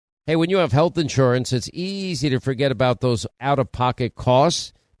Hey, when you have health insurance, it's easy to forget about those out-of-pocket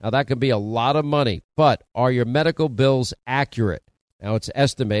costs. Now, that can be a lot of money, but are your medical bills accurate? Now, it's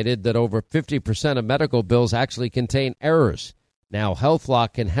estimated that over 50% of medical bills actually contain errors. Now,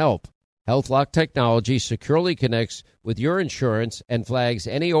 HealthLock can help. HealthLock technology securely connects with your insurance and flags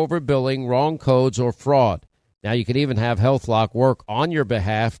any overbilling, wrong codes, or fraud. Now, you can even have HealthLock work on your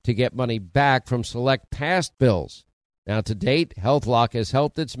behalf to get money back from select past bills. Now, to date, HealthLock has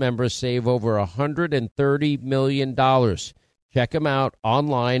helped its members save over $130 million. Check them out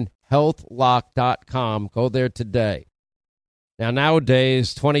online, healthlock.com. Go there today. Now,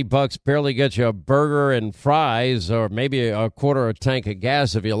 nowadays, $20 barely gets you a burger and fries or maybe a quarter of a tank of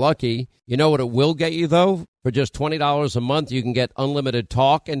gas if you're lucky. You know what it will get you, though? For just $20 a month, you can get unlimited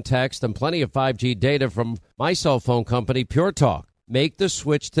talk and text and plenty of 5G data from my cell phone company, Pure Talk. Make the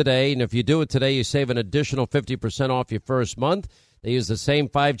switch today, and if you do it today, you save an additional 50% off your first month. They use the same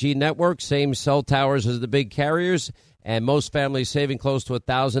 5G network, same cell towers as the big carriers, and most families saving close to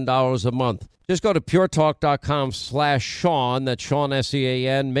 $1,000 a month. Just go to puretalk.com/Sean, that's Sean,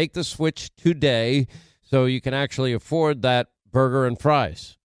 S-E-A-N. Make the switch today so you can actually afford that burger and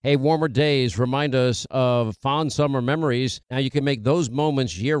fries. Hey, warmer days remind us of fond summer memories. Now you can make those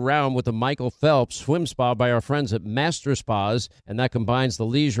moments year-round with the Michael Phelps Swim Spa by our friends at Master Spas, and that combines the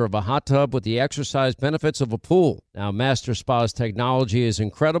leisure of a hot tub with the exercise benefits of a pool. Now, Master Spa's technology is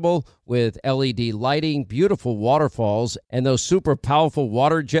incredible with LED lighting, beautiful waterfalls, and those super powerful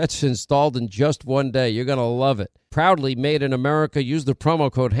water jets installed in just one day. You're going to love it. Proudly made in America. Use the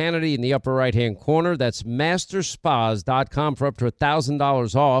promo code Hannity in the upper right-hand corner. That's masterspas.com for up to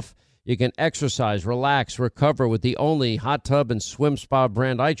 $1,000 off. You can exercise, relax, recover with the only hot tub and swim spa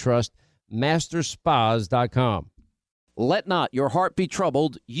brand I trust, masterspas.com. Let not your heart be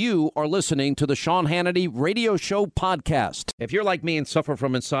troubled. You are listening to the Sean Hannity Radio Show podcast. If you're like me and suffer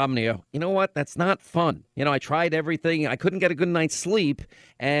from insomnia, you know what? That's not fun. You know, I tried everything. I couldn't get a good night's sleep.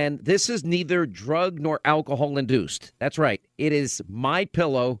 And this is neither drug nor alcohol induced. That's right. It is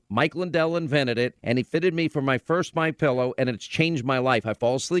MyPillow. Mike Lindell invented it, and he fitted me for my first MyPillow, and it's changed my life. I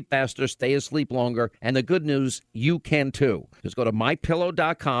fall asleep faster, stay asleep longer, and the good news, you can too. Just go to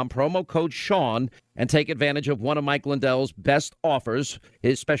MyPillow.com, promo code Sean, and take advantage of one of Mike Lindell's best offers,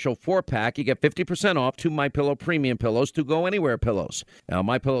 his special 4-pack. You get 50% off 2 MyPillow premium pillows, 2 Go Anywhere pillows. Now,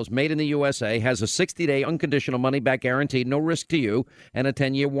 MyPillow's made in the USA, has a 60-day unconditional money-back guarantee, no risk to you, and a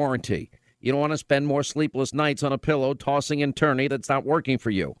 10-year warranty. You don't want to spend more sleepless nights on a pillow tossing and turning that's not working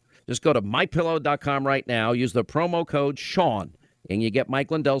for you. Just go to MyPillow.com right now, use the promo code Sean, and you get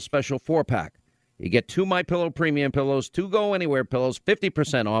Mike Lindell's special 4-pack. You get 2 MyPillow premium pillows, 2 Go Anywhere pillows,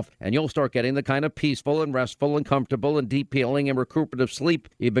 50% off, and you'll start getting the kind of peaceful and restful and comfortable and deep healing and recuperative sleep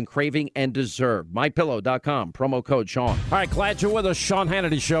you've been craving and deserve. MyPillow.com, promo code Sean. All right, glad you're with us, Sean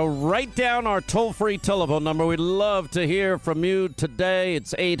Hannity Show. Write down our toll-free telephone number. We'd love to hear from you today.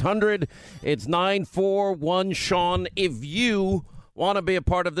 It's 800. It's 941-SEAN. If you want to be a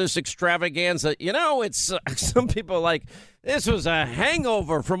part of this extravaganza, you know, it's some people are like, this was a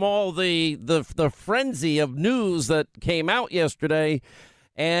hangover from all the frenzy of news that came out yesterday.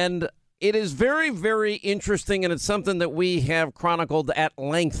 And it is very, very interesting, and it's something that we have chronicled at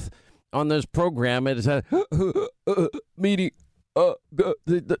length on this program. It is a media.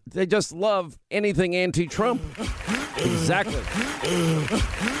 They just love anything anti-Trump. Exactly.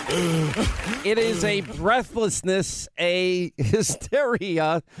 It is a breathlessness, a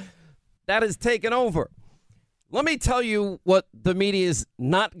hysteria that has taken over. Let me tell you what the media is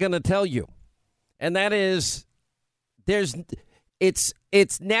not going to tell you. And that is it's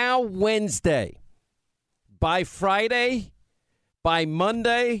now Wednesday. By Friday, by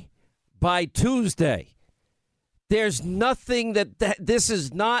Monday, by Tuesday, there's nothing that this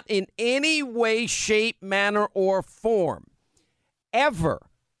is not in any way, shape, manner, or form ever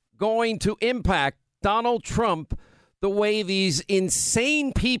going to impact Donald Trump the way these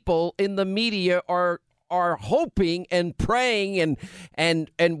insane people in the media are hoping and praying and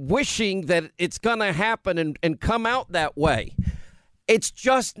wishing that it's going to happen and come out that way. It's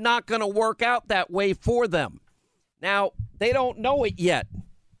just not going to work out that way for them. Now, they don't know it yet,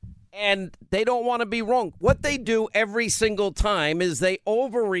 and they don't want to be wrong. What they do every single time is they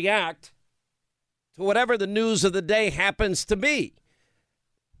overreact to whatever the news of the day happens to be.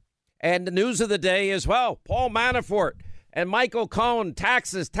 And the news of the day is, well, Paul Manafort and Michael Cohen,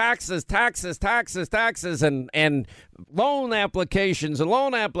 taxes, and loan applications,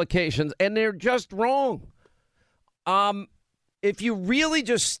 and they're just wrong. If you really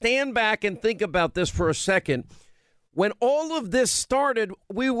just stand back and think about this for a second, when all of this started,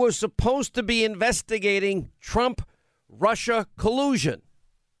 we were supposed to be investigating Trump-Russia collusion.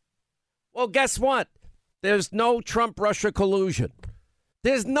 Well, guess what? There's no Trump-Russia collusion.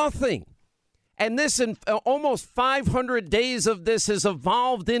 There's nothing. And this, in almost 500 days of this, has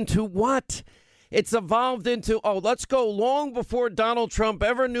evolved into what? It's evolved into, let's go long before Donald Trump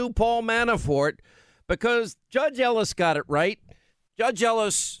ever knew Paul Manafort, because Judge Ellis got it right. Judge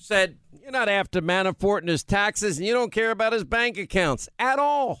Ellis said, you're not after Manafort and his taxes, and you don't care about his bank accounts at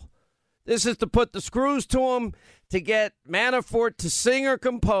all. This is to put the screws to him, to get Manafort to sing or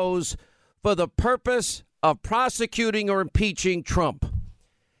compose for the purpose of prosecuting or impeaching Trump.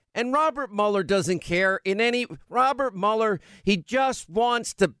 And Robert Mueller doesn't care Robert Mueller, he just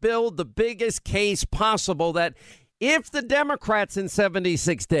wants to build the biggest case possible that if the Democrats in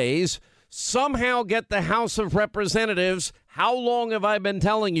 76 days somehow get the House of Representatives, how long have I been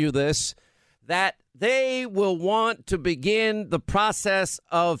telling you this, that they will want to begin the process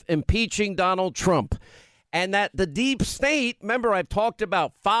of impeaching Donald Trump. And that the deep state, remember, I've talked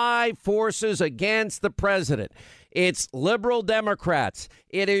about 5 forces against the president. It's liberal Democrats.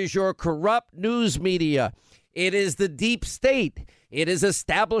 It is your corrupt news media. It is the deep state. It is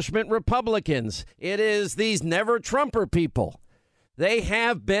establishment Republicans. It is these never Trumper people. They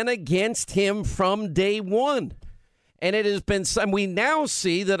have been against him from day one. And it has been, and we now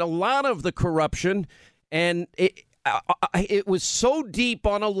see that a lot of the corruption, and it was so deep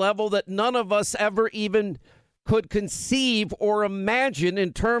on a level that none of us ever even could conceive or imagine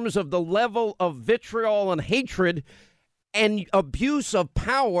in terms of the level of vitriol and hatred and abuse of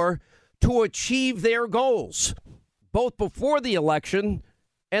power to achieve their goals, both before the election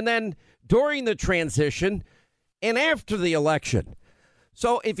and then during the transition and after the election.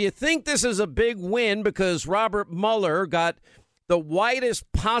 So if you think this is a big win because Robert Mueller got the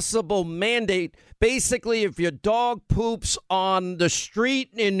widest possible mandate, basically if your dog poops on the street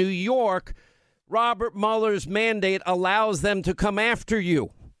in New York, Robert Mueller's mandate allows them to come after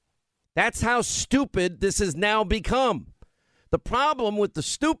you. That's how stupid this has now become. The problem with the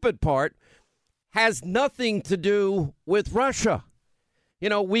stupid part has nothing to do with Russia. You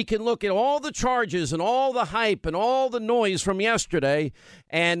know, we can look at all the charges and all the hype and all the noise from yesterday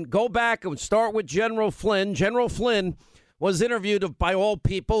and go back and start with General Flynn. General Flynn was interviewed by all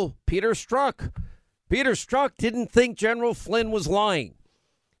people, Peter Strzok. Peter Strzok didn't think General Flynn was lying.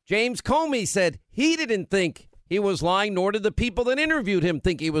 James Comey said he didn't think he was lying, nor did the people that interviewed him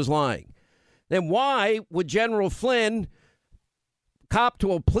think he was lying. Then why would General Flynn cop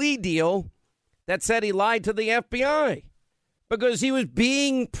to a plea deal that said he lied to the FBI? Because he was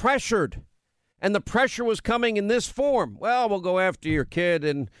being pressured, and the pressure was coming in this form. Well, we'll go after your kid,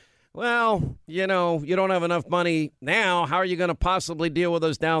 and, well, you know, you don't have enough money now. How are you going to possibly deal with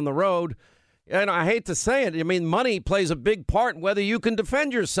us down the road? And I hate to say it. I mean, money plays a big part in whether you can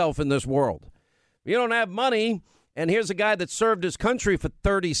defend yourself in this world. If you don't have money, and here's a guy that served his country for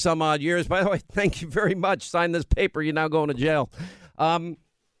 30 some odd years. By the way, thank you very much. Sign this paper. You're now going to jail.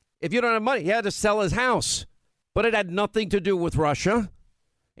 If you don't have money, he had to sell his house. But it had nothing to do with Russia.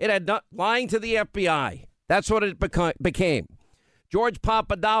 It had lying to the FBI. That's what it became. George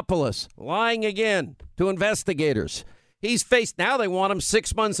Papadopoulos lying again to investigators. He's faced, now they want him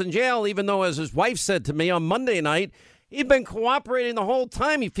 6 months in jail, even though, as his wife said to me on Monday night, he'd been cooperating the whole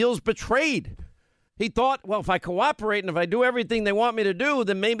time. He feels betrayed. He thought, well, if I cooperate and if I do everything they want me to do,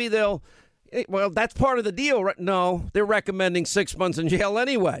 then maybe they'll, well, that's part of the deal. Right? No, they're recommending 6 months in jail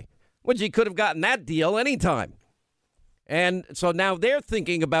anyway, which he could have gotten that deal anytime. And so now they're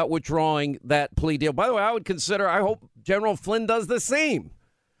thinking about withdrawing that plea deal. By the way, I hope General Flynn does the same.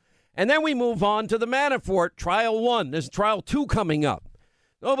 And then we move on to the Manafort trial 1. There's trial 2 coming up.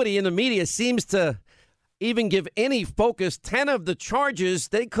 Nobody in the media seems to even give any focus. 10 of the charges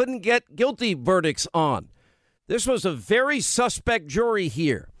they couldn't get guilty verdicts on. This was a very suspect jury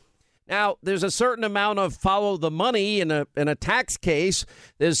here. Now, there's a certain amount of follow the money in a tax case.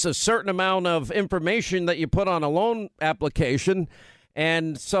 There's a certain amount of information that you put on a loan application.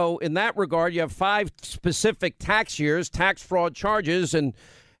 And so in that regard, you have 5 specific tax years, tax fraud charges, and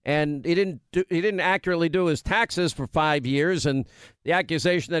he didn't accurately do his taxes for 5 years, and the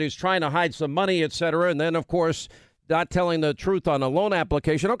accusation that he was trying to hide some money, et cetera. And then, of course, not telling the truth on a loan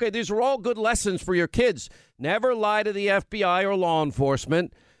application. Okay, these are all good lessons for your kids. Never lie to the FBI or law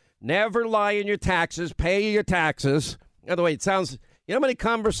enforcement. Never lie in your taxes. Pay your taxes. By the way, it sounds, you know how many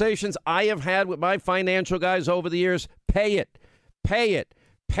conversations I have had with my financial guys over the years? Pay it, pay it,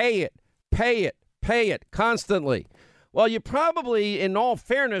 pay it, pay it, pay it, constantly. Well, you probably, in all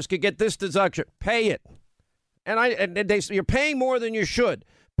fairness, could get this deduction. Pay it. And they say, you're paying more than you should.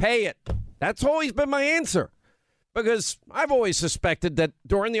 Pay it. That's always been my answer. Because I've always suspected that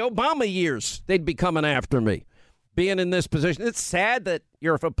during the Obama years, they'd be coming after me. being in this position. It's sad that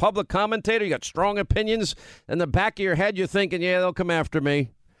you're a public commentator, you got strong opinions. In the back of your head, you're thinking, yeah, they'll come after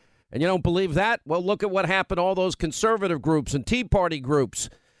me. And you don't believe that? Well, look at what happened to all those conservative groups and Tea Party groups.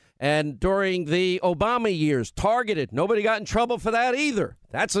 And during the Obama years, targeted. Nobody got in trouble for that either.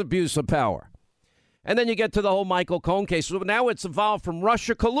 That's abuse of power. And then you get to the whole Michael Cohen case. So now it's evolved from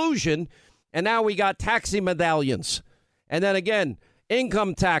Russia collusion, and now we got taxi medallions. And then again,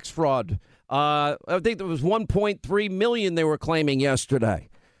 income tax fraud. I think there was 1.3 million they were claiming yesterday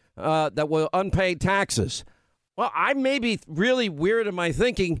that were unpaid taxes. Well, I may be really weird in my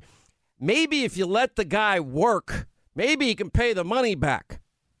thinking. Maybe if you let the guy work, maybe he can pay the money back.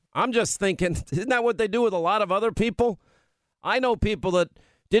 I'm just thinking, isn't that what they do with a lot of other people? I know people that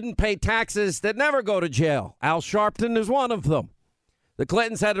didn't pay taxes that never go to jail. Al Sharpton is one of them. The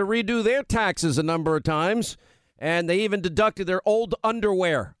Clintons had to redo their taxes a number of times, and they even deducted their old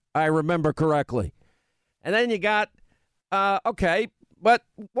underwear, I remember correctly. And then you got, okay, but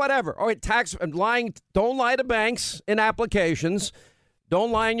whatever. All right, tax and lying. Don't lie to banks in applications.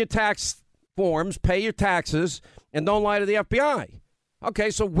 Don't lie in your tax forms. Pay your taxes, and don't lie to the FBI.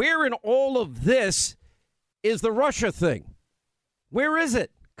 Okay, so where in all of this is the Russia thing? Where is it?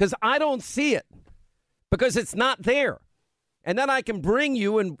 Because I don't see it. Because it's not there. And then I can bring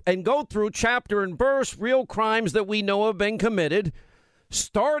you and go through chapter and verse real crimes that we know have been committed,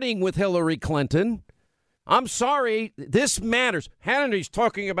 starting with Hillary Clinton. I'm sorry, this matters. Hannity's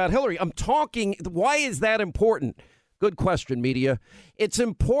talking about Hillary. I'm talking, why is that important? Good question, media. It's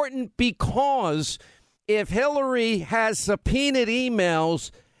important because if Hillary has subpoenaed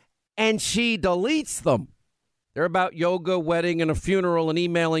emails and she deletes them, they're about yoga, wedding, and a funeral and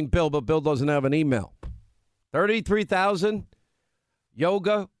emailing Bill, but Bill doesn't have an email. 33,000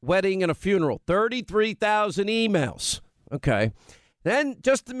 yoga, wedding, and a funeral. 33,000 emails. Okay. Then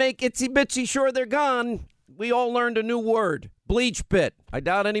just to make itsy-bitsy sure they're gone, we all learned a new word, bleach bit. I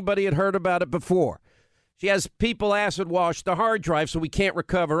doubt anybody had heard about it before. She has people acid wash the hard drive so we can't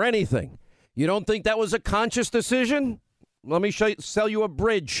recover anything. You don't think that was a conscious decision? Let me sell you a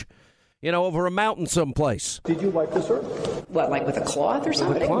bridge, over a mountain someplace. Did you wipe this, sir? What, like with a cloth or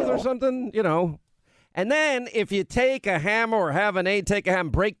something? With a cloth or something, And then if you take a hammer or have an aide take a hammer,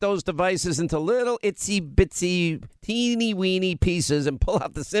 break those devices into little itsy-bitsy, teeny-weeny pieces and pull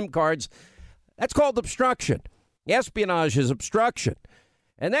out the SIM cards, that's called obstruction. Espionage is obstruction.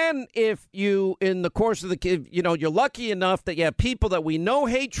 And then if you, in the course of you're lucky enough that you have people that we know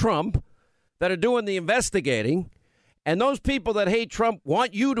hate Trump that are doing the investigating, and those people that hate Trump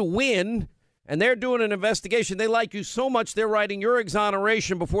want you to win, and they're doing an investigation. They like you so much they're writing your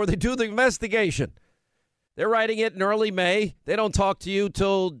exoneration before they do the investigation. They're writing it in early May. They don't talk to you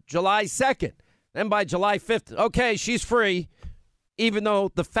till July 2nd. Then by July 5th, okay, she's free, even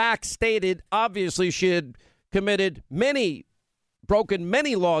though the facts stated, obviously, she had broken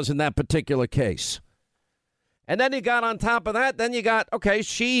many laws in that particular case. And then you got on top of that, okay,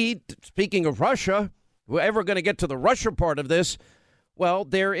 speaking of Russia, we're ever going to get to the Russia part of this, well,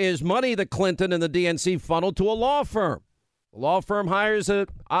 there is money that Clinton and the DNC funneled to a law firm. The law firm hires a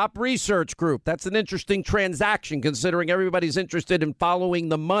op research group. That's an interesting transaction considering everybody's interested in following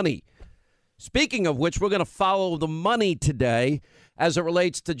the money. Speaking of which, we're going to follow the money today as it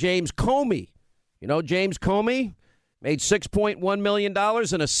relates to James Comey. James Comey made $6.1 million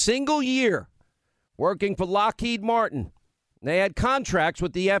in a single year working for Lockheed Martin. They had contracts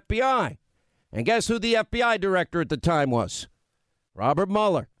with the FBI. And guess who the FBI director at the time was? Robert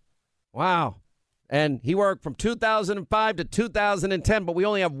Mueller. Wow. And he worked from 2005 to 2010, but we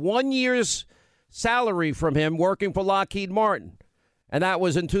only have 1 year's salary from him working for Lockheed Martin. And that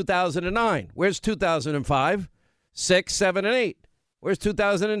was in 2009. Where's 2005? 6, 7, and 8. Where's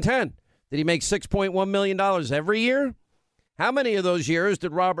 2010? Did he make $6.1 million every year? How many of those years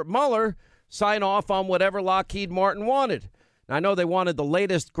did Robert Mueller sign off on whatever Lockheed Martin wanted? Now, I know they wanted the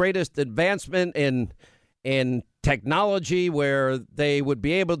latest, greatest advancement in technology where they would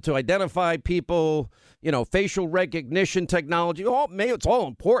be able to identify people, facial recognition technology. Oh, maybe it's all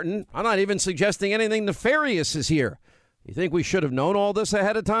important. I'm not even suggesting anything nefarious is here. You think we should have known all this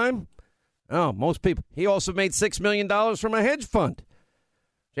ahead of time? Oh, most people. He also made $6 million from a hedge fund.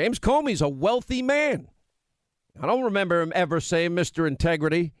 James Comey's a wealthy man. I don't remember him ever saying, Mr.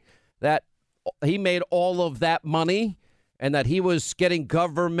 Integrity, that he made all of that money and that he was getting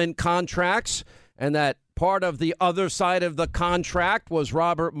government contracts and that part of the other side of the contract was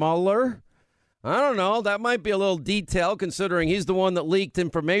Robert Mueller. I don't know. That might be a little detail considering he's the one that leaked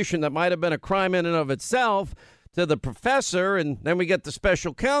information that might have been a crime in and of itself to the professor. And then we get the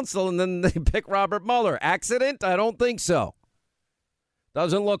special counsel and then they pick Robert Mueller. Accident? I don't think so.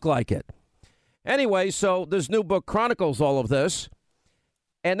 Doesn't look like it. Anyway, so this new book chronicles all of this.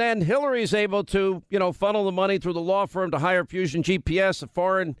 And then Hillary's able to, funnel the money through the law firm to hire Fusion GPS, a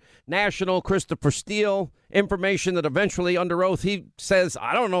foreign national, Christopher Steele, information that eventually, under oath, he says,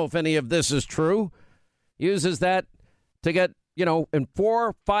 I don't know if any of this is true, uses that to get, in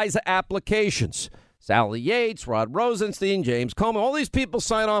 4 FISA applications. Sally Yates, Rod Rosenstein, James Comey, all these people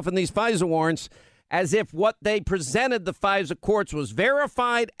sign off on these FISA warrants as if what they presented the FISA courts was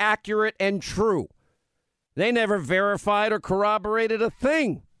verified, accurate, and true. They never verified or corroborated a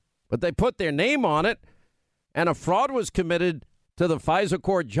thing, but they put their name on it, and a fraud was committed to the FISA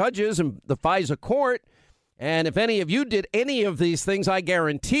court judges and the FISA court, and if any of you did any of these things, I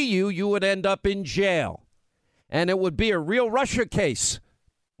guarantee you would end up in jail, and it would be a real Russia case,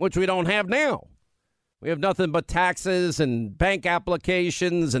 which we don't have now. We have nothing but taxes and bank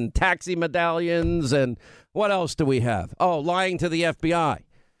applications and taxi medallions, and what else do we have? Oh, lying to the FBI.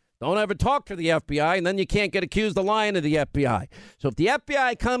 Don't ever talk to the FBI, and then you can't get accused of lying to the FBI. So if the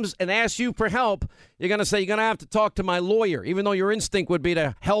FBI comes and asks you for help, you're going to say, you're going to have to talk to my lawyer, even though your instinct would be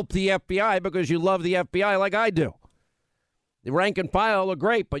to help the FBI because you love the FBI like I do. The rank and file are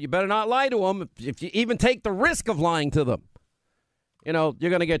great, but you better not lie to them. If you even take the risk of lying to them, you're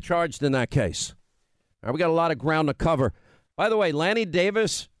going to get charged in that case. All right, we got a lot of ground to cover. By the way, Lanny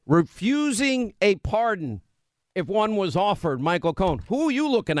Davis refusing a pardon if one was offered, Michael Cohen. Who are you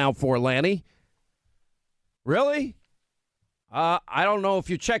looking out for, Lanny? Really? I don't know if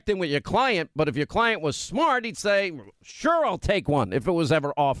you checked in with your client, but if your client was smart, he'd say, sure, I'll take one if it was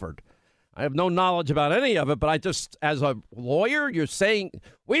ever offered. I have no knowledge about any of it, but I just, as a lawyer, you're saying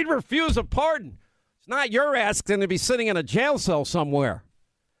we'd refuse a pardon. It's not your ass going to be sitting in a jail cell somewhere.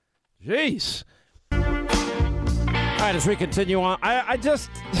 Jeez. All right, as we continue on, I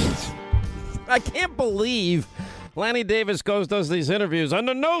can't believe Lanny Davis does these interviews.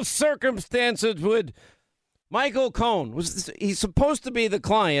 Under no circumstances would Michael Cohen, he's supposed to be the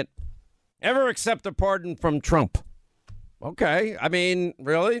client, ever accept a pardon from Trump. Okay, I mean,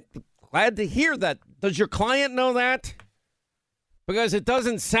 really? Glad to hear that. Does your client know that? Because it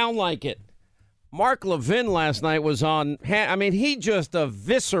doesn't sound like it. Mark Levin last night was on, he just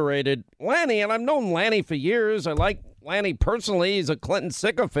eviscerated Lanny, and I've known Lanny for years. I like Lanny personally. He's a Clinton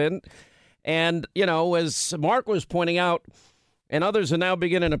sycophant. And, as Mark was pointing out, and others are now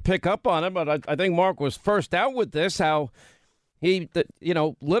beginning to pick up on it, but I think Mark was first out with this, how he,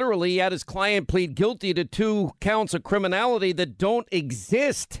 literally had his client plead guilty to 2 counts of criminality that don't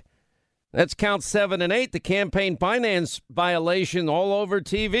exist. That's counts 7 and 8, the campaign finance violation all over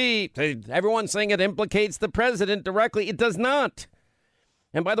TV. Everyone's saying it implicates the president directly. It does not.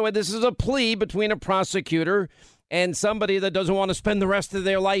 And by the way, this is a plea between a prosecutor and somebody that doesn't want to spend the rest of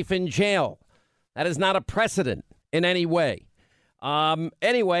their life in jail. That is not a precedent in any way.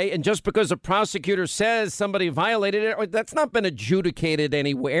 Anyway, and just because a prosecutor says somebody violated it, that's not been adjudicated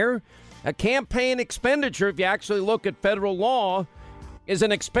anywhere. A campaign expenditure, if you actually look at federal law, is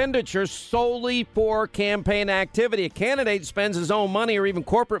an expenditure solely for campaign activity. A candidate spends his own money or even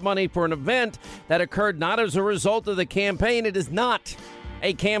corporate money for an event that occurred not as a result of the campaign. It is not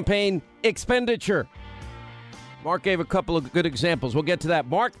a campaign expenditure. Mark gave a couple of good examples. We'll get to that.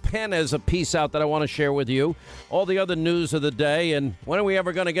 Mark Penn has a piece out that I want to share with you. All the other news of the day. And when are we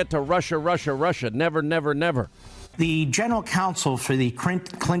ever going to get to Russia, Russia, Russia? Never, never, never. The general counsel for the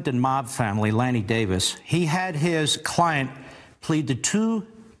Clinton mob family, Lanny Davis, he had his client plead to 2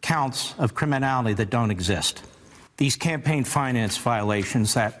 counts of criminality that don't exist. These campaign finance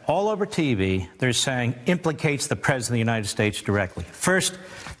violations that all over TV, they're saying implicates the president of the United States directly. First,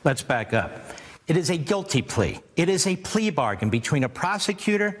 let's back up. It is a guilty plea. It is a plea bargain between a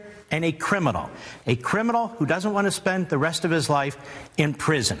prosecutor and a criminal who doesn't want to spend the rest of his life in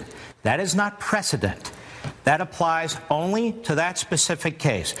prison. That is not precedent. That applies only to that specific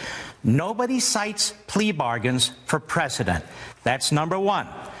case. Nobody cites plea bargains for precedent. That's number one.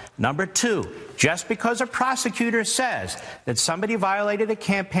 Number two, just because a prosecutor says that somebody violated a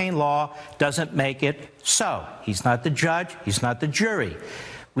campaign law doesn't make it so. He's not the judge. He's not the jury.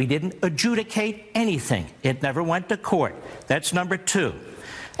 We didn't adjudicate anything. It never went to court. That's number two.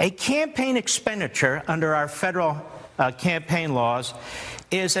 A campaign expenditure under our federal campaign laws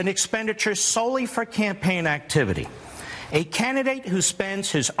is an expenditure solely for campaign activity. A candidate who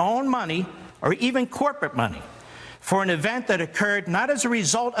spends his own money or even corporate money for an event that occurred not as a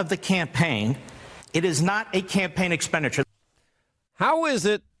result of the campaign, it is not a campaign expenditure. How is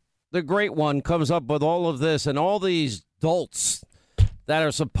it the Great One comes up with all of this and all these dolts that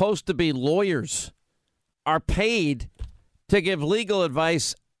are supposed to be lawyers are paid to give legal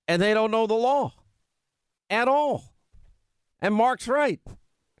advice and they don't know the law at all? And Mark's right.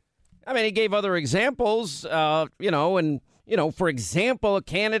 I mean, he gave other examples, for example, a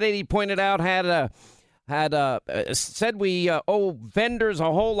candidate he pointed out said we owe vendors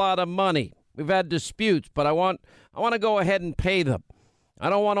a whole lot of money. We've had disputes, but I want to go ahead and pay them. I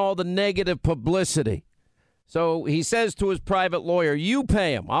don't want all the negative publicity. So he says to his private lawyer, you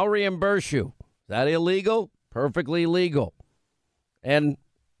pay him. I'll reimburse you. Is that illegal? Perfectly legal. And,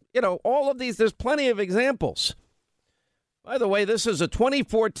 all of these, there's plenty of examples. By the way, this is a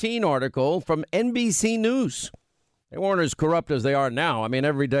 2014 article from NBC News. They weren't as corrupt as they are now. I mean,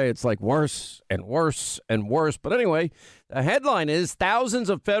 every day it's like worse and worse and worse. But anyway, the headline is thousands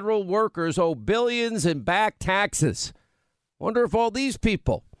of federal workers owe billions in back taxes. Wonder if all these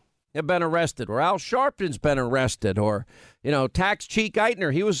people have been arrested, or Al Sharpton's been arrested, or, tax cheat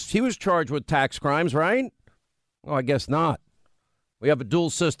Geithner. He was charged with tax crimes, right? Oh, I guess not. We have a dual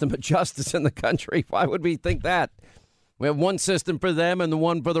system of justice in the country. Why would we think that? We have one system for them and the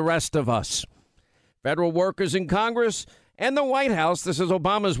one for the rest of us. Federal workers in Congress and the White House, this is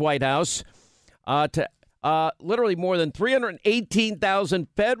Obama's White House, literally more than 318,000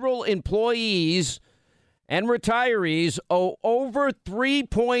 federal employees and retirees owe over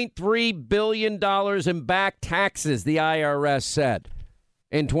 $3.3 billion in back taxes, the IRS said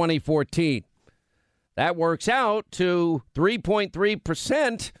in 2014. That works out to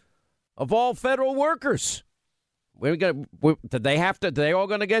 3.3% of all federal workers. Did they all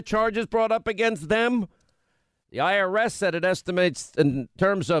going to get charges brought up against them? The IRS said it estimates in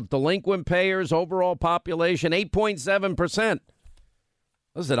terms of delinquent payers, overall population, 8.7%.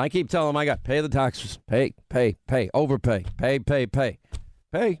 Listen, I keep telling them I got pay the taxes, pay, overpay, pay.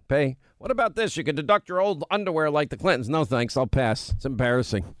 What about this? You can deduct your old underwear like the Clintons. No, thanks. I'll pass. It's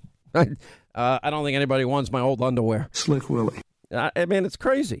embarrassing. I don't think anybody wants my old underwear. Slick Willie. I mean, it's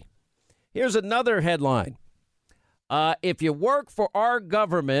crazy. Here's another headline. If you work for our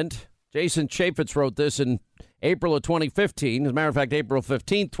government, Jason Chaffetz wrote this in April of 2015. As a matter of fact, April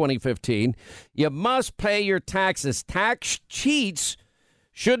 15th, 2015. You must pay your taxes. Tax cheats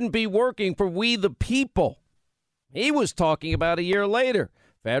shouldn't be working for we the people. He was talking about a year later.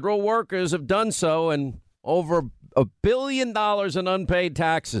 Federal workers have done so, and over $1 billion in unpaid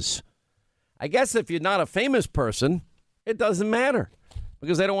taxes. I guess if you're not a famous person, it doesn't matter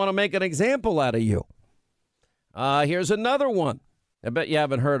because they don't want to make an example out of you. Here's another one I bet you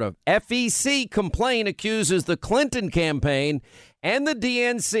haven't heard of. FEC complaint accuses the Clinton campaign and the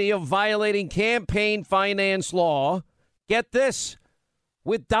DNC of violating campaign finance law. Get this,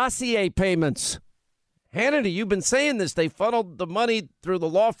 with dossier payments. Hannity, you've been saying this. They funneled the money through the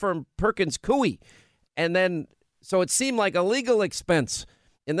law firm Perkins Coie. And then, so it seemed like a legal expense.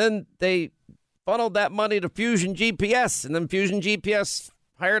 And then they funneled that money to Fusion GPS. And then Fusion GPS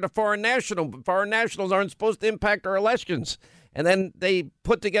hired a foreign national. But foreign nationals aren't supposed to impact our elections. And then they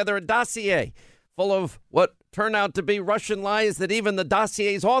put together a dossier full of what turned out to be Russian lies that even the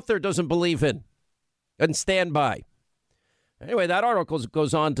dossier's author doesn't believe in and stand by. Anyway, that article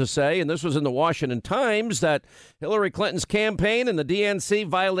goes on to say, and this was in the Washington Times, that Hillary Clinton's campaign and the DNC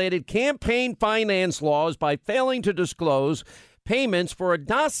violated campaign finance laws by failing to disclose payments for a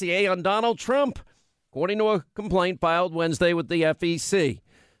dossier on Donald Trump, according to a complaint filed Wednesday with the FEC.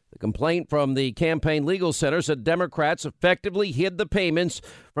 The complaint from the Campaign Legal Center said Democrats effectively hid the payments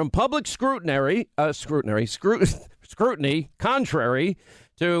from public scrutiny contrary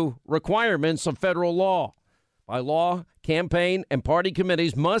to requirements of federal law. By law, campaign and party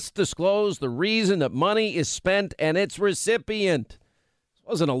committees must disclose the reason that money is spent and its recipient. This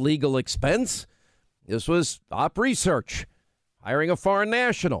wasn't a legal expense. This was op research, hiring a foreign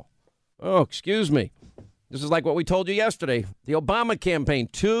national. Oh, excuse me. This is like what we told you yesterday. The Obama campaign,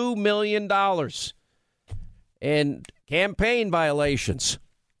 $2 million in campaign violations,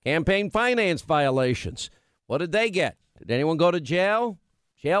 campaign finance violations. What did they get? Did anyone go to jail?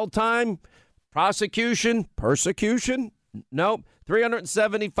 Jail time? Prosecution? Persecution? Nope.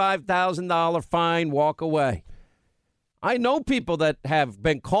 $375,000 fine, walk away. I know people that have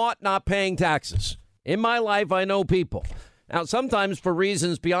been caught not paying taxes. In my life, I know people. Now, sometimes for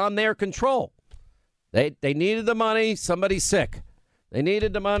reasons beyond their control. They needed the money. Somebody's sick. They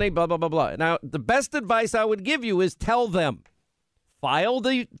needed the money, blah, blah, blah, blah. Now, the best advice I would give you is tell them. File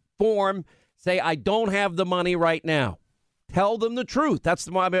the form. Say, I don't have the money right now. Tell them the truth. That's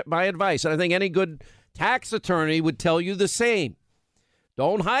my advice. And I think any good tax attorney would tell you the same.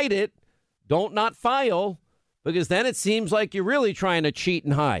 Don't hide it. Don't not file, because then it seems like you're really trying to cheat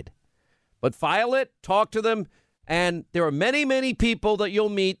and hide. But file it, talk to them, and there are many, many people that you'll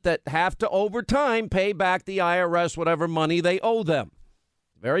meet that have to, over time, pay back the IRS whatever money they owe them.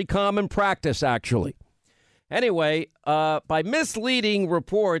 Very common practice, actually. Anyway, by misleading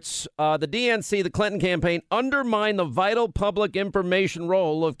reports, the DNC, the Clinton campaign, undermined the vital public information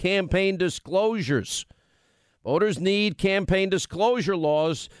role of campaign disclosures. Voters need campaign disclosure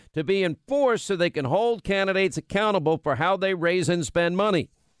laws to be enforced so they can hold candidates accountable for how they raise and spend money.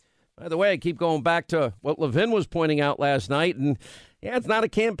 By the way, I keep going back to what Levin was pointing out last night, and yeah, it's not a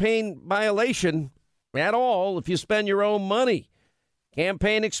campaign violation at all if you spend your own money.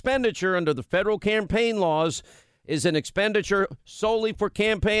 Campaign expenditure under the federal campaign laws is an expenditure solely for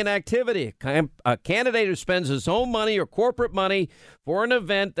campaign activity. A candidate who spends his own money or corporate money for an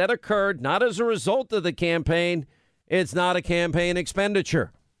event that occurred not as a result of the campaign, it's not a campaign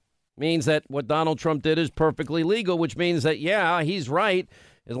expenditure. Means that what Donald Trump did is perfectly legal, which means that, yeah, he's right.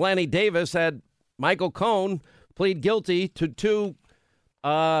 As Lanny Davis had Michael Cohen plead guilty to two,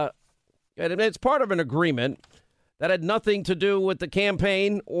 it's part of an agreement that had nothing to do with the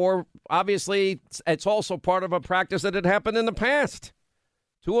campaign, or obviously it's also part of a practice that had happened in the past.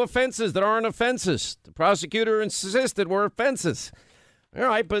 Two offenses that aren't offenses. The prosecutor insisted were offenses. All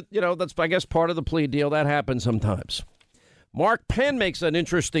right, but, that's, I guess, part of the plea deal. That happens sometimes. Mark Penn makes an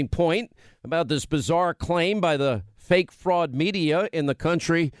interesting point about this bizarre claim by the fake fraud media in the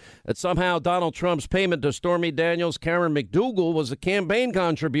country that somehow Donald Trump's payment to Stormy Daniels, Karen McDougal was a campaign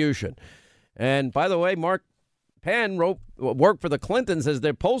contribution. And by the way, Mark Penn worked for the Clintons as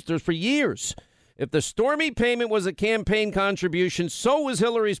their pollsters for years. If the Stormy payment was a campaign contribution, so was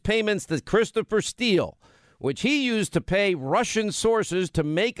Hillary's payments to Christopher Steele, which he used to pay Russian sources to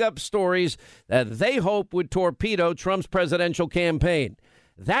make up stories that they hope would torpedo Trump's presidential campaign.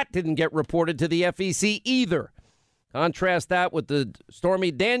 That didn't get reported to the FEC either. Contrast that with the Stormy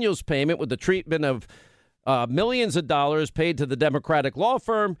Daniels payment with the treatment of millions of dollars paid to the Democratic law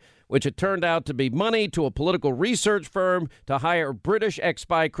firm, which it turned out to be money to a political research firm to hire British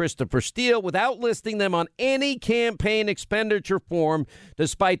ex-spy Christopher Steele without listing them on any campaign expenditure form,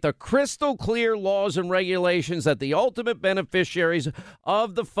 despite the crystal clear laws and regulations that the ultimate beneficiaries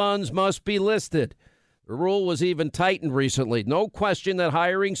of the funds must be listed. The rule was even tightened recently. No question that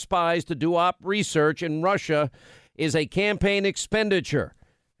hiring spies to do op research in Russia is a campaign expenditure.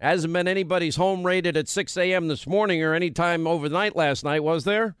 Hasn't been anybody's home raided at 6 a.m. this morning or any time overnight last night, was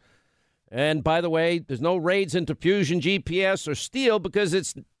there? And by the way, there's no raids into Fusion, GPS, or Steele because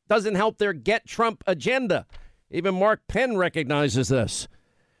it doesn't help their Get Trump agenda. Even Mark Penn recognizes this.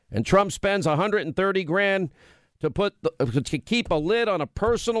 And Trump spends $130,000 to keep a lid on a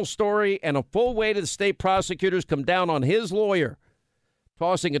personal story, and a full weight of the state prosecutors come down on his lawyer,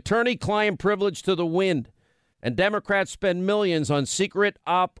 tossing attorney-client privilege to the wind. And Democrats spend millions on secret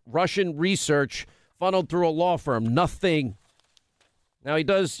op Russian research funneled through a law firm. Nothing. Now, he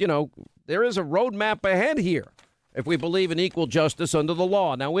does, there is a roadmap ahead here if we believe in equal justice under the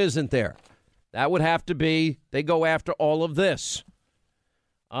law. Now, isn't there? That would have to be, they go after all of this.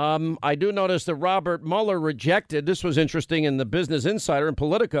 I do notice that Robert Mueller rejected, this was interesting in the Business Insider and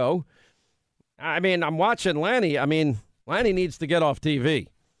Politico. I'm watching Lanny. Lanny needs to get off TV.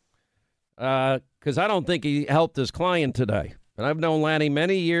 Because I don't think he helped his client today. And I've known Lanny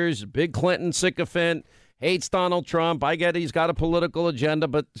many years, big Clinton sycophant, hates Donald Trump. I get he's got a political agenda,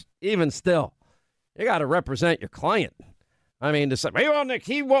 but even still, you got to represent your client. To say,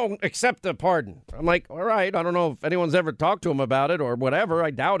 he won't accept the pardon. I'm like, all right, I don't know if anyone's ever talked to him about it or whatever. I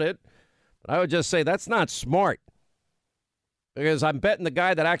doubt it. But I would just say that's not smart. Because I'm betting the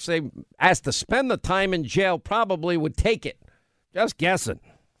guy that actually has to spend the time in jail probably would take it. Just guessing.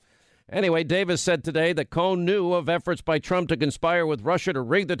 Anyway, Davis said today that Cohen knew of efforts by Trump to conspire with Russia to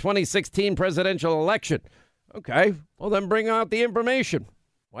rig the 2016 presidential election. Okay, well, then bring out the information.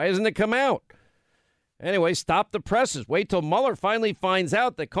 Why hasn't it come out? Anyway, stop the presses. Wait till Mueller finally finds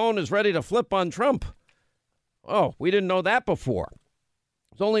out that Cohen is ready to flip on Trump. Oh, we didn't know that before.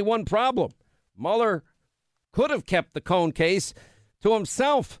 There's only one problem. Mueller could have kept the Cohen case to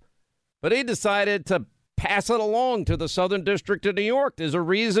himself, but he decided to pass it along to the Southern District of New York. There's a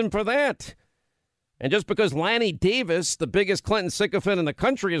reason for that. And just because Lanny Davis, the biggest Clinton sycophant in the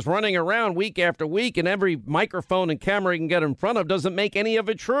country, is running around week after week and every microphone and camera he can get in front of doesn't make any of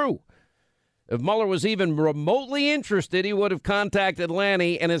it true. If Mueller was even remotely interested, he would have contacted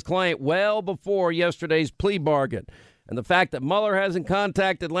Lanny and his client well before yesterday's plea bargain. And the fact that Mueller hasn't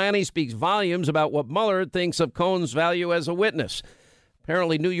contacted Lanny speaks volumes about what Mueller thinks of Cohen's value as a witness.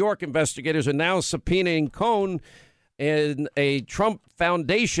 Apparently, New York investigators are now subpoenaing Cohen in a Trump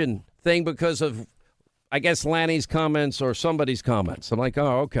Foundation thing because of, I guess, Lanny's comments or somebody's comments. I'm like,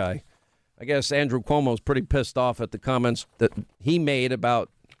 oh, okay. I guess Andrew Cuomo's pretty pissed off at the comments that he made about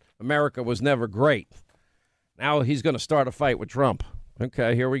America was never great. Now he's going to start a fight with Trump.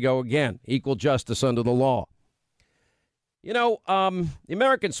 Okay, here we go again. Equal justice under the law. You know, the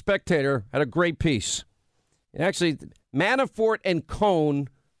American Spectator had a great piece. Actually, Manafort and Cohn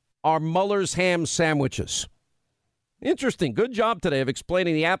are Mueller's ham sandwiches. Interesting. Good job today of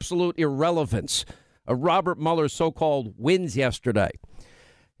explaining the absolute irrelevance of Robert Mueller's so-called wins yesterday.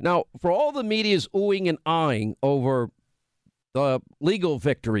 Now, for all the media's oohing and eyeing over the legal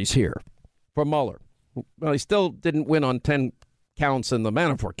victories here for Mueller, well, he still didn't win on 10 counts in the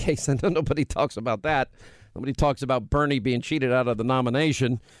Manafort case, and nobody talks about that. Nobody talks about Bernie being cheated out of the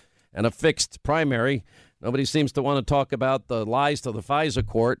nomination and a fixed primary. Nobody seems to want to talk about the lies to the FISA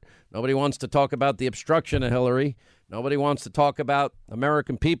court. Nobody wants to talk about the obstruction of Hillary. Nobody wants to talk about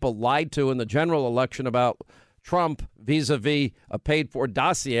American people lied to in the general election about Trump vis-a-vis a paid-for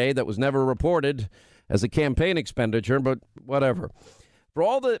dossier that was never reported as a campaign expenditure, but whatever. For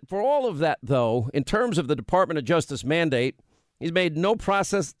all of that, though, in terms of the Department of Justice mandate, he's made no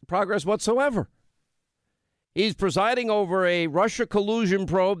progress whatsoever. He's presiding over a Russia collusion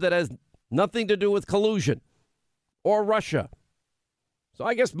probe that has nothing to do with collusion or Russia. So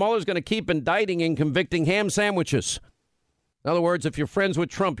I guess Mueller's going to keep indicting and convicting ham sandwiches. In other words, if you're friends with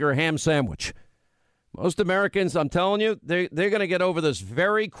Trump, you're a ham sandwich. Most Americans, I'm telling you, they're going to get over this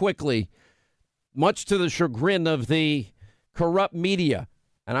very quickly, much to the chagrin of the corrupt media.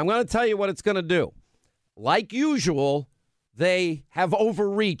 And I'm going to tell you what it's going to do. Like usual, they have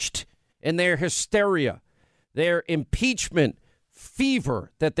overreached in their hysteria, their impeachment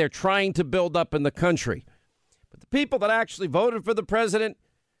fever that they're trying to build up in the country. But the people that actually voted for the president,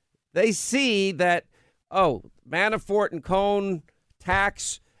 they see that, Manafort and Cohn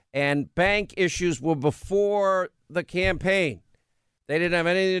tax and bank issues were before the campaign. They didn't have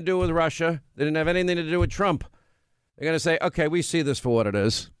anything to do with Russia. They didn't have anything to do with Trump. They're going to say, okay, we see this for what it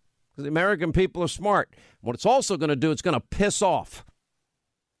is. Because the American people are smart. What it's also going to do, it's going to piss off.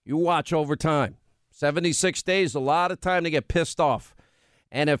 You watch over time. 76 days, a lot of time to get pissed off.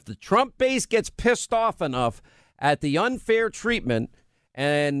 And if the Trump base gets pissed off enough at the unfair treatment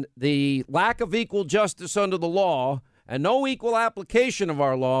and the lack of equal justice under the law and no equal application of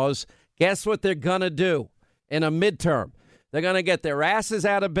our laws, guess what they're going to do in a midterm? They're going to get their asses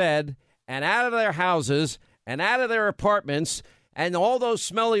out of bed and out of their houses and out of their apartments, and all those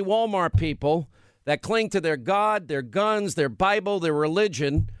smelly Walmart people that cling to their God, their guns, their Bible, their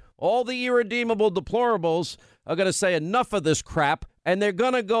religion, all the irredeemable deplorables are going to say enough of this crap, and they're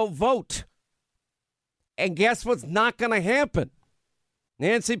going to go vote. And guess what's not going to happen?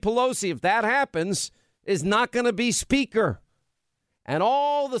 Nancy Pelosi, if that happens, is not going to be speaker. And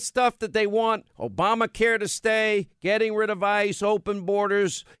all the stuff that they want, Obamacare to stay, getting rid of ICE, open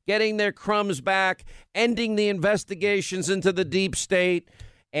borders, getting their crumbs back, ending the investigations into the deep state,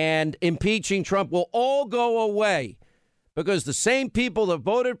 and impeaching Trump will all go away. Because the same people that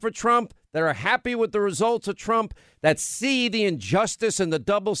voted for Trump, that are happy with the results of Trump, that see the injustice and the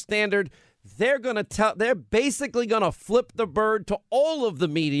double standard, they're basically going to flip the bird to all of the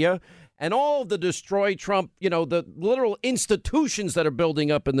media and all of the destroy Trump, the literal institutions that are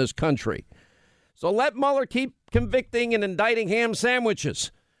building up in this country. So let Mueller keep convicting and indicting ham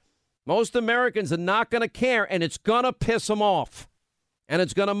sandwiches. Most Americans are not going to care, and it's going to piss them off, and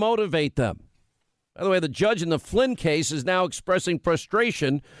it's going to motivate them. By the way, the judge in the Flynn case is now expressing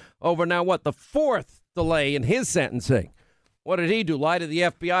frustration over the fourth delay in his sentencing. What did he do? Lie to the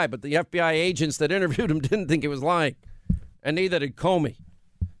FBI, but the FBI agents that interviewed him didn't think he was lying, and neither did Comey.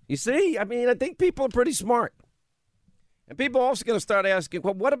 You see, I think people are pretty smart. And people are also going to start asking,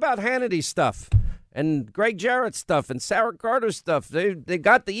 well, what about Hannity's stuff and Greg Jarrett's stuff and Sarah Carter's stuff? They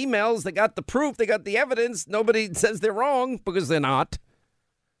got the emails, they got the proof, they got the evidence. Nobody says they're wrong because they're not.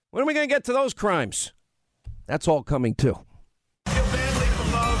 When are we going to get to those crimes? That's all coming too. I feel badly for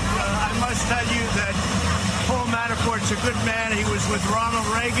both. I must tell you that Paul Manafort's a good man. He was with Ronald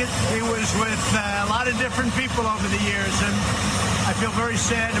Reagan. He was with a lot of different people over the years, and I feel very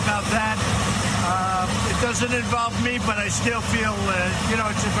sad about that. It doesn't involve me, but I still feel,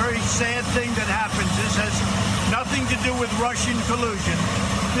 it's a very sad thing that happens. This has nothing to do with Russian collusion.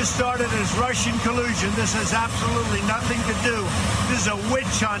 This started as Russian collusion. This has absolutely nothing to do. This is a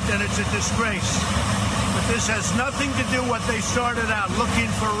witch hunt, and it's a disgrace. But this has nothing to do what they started out, looking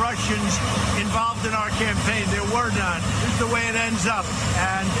for Russians involved in our campaign. There were none. This is the way it ends up.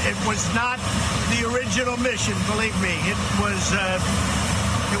 And it was not the original mission, believe me. It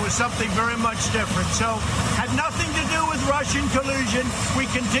was something very much different. So, had nothing to do with Russian collusion. We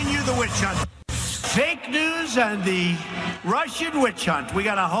continue the witch hunt. Fake news and the Russian witch hunt. We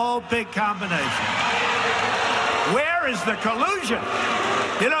got a whole big combination. Where is the collusion?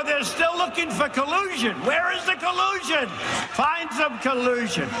 They're still looking for collusion. Where is the collusion? Find some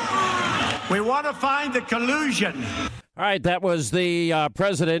collusion. We want to find the collusion. All All right, that was the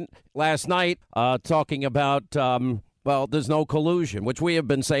president last night talking about, there's no collusion, which we have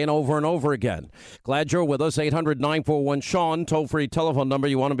been saying over and over again. Glad you're with us. 800-941-SEAN, toll-free telephone number.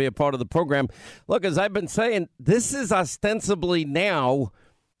 You want to be a part of the program. Look, as I've been saying, this is ostensibly now,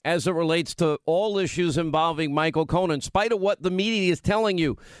 as it relates to all issues involving Michael Cohen, in spite of what the media is telling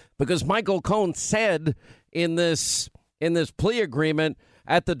you, because Michael Cohen said in this plea agreement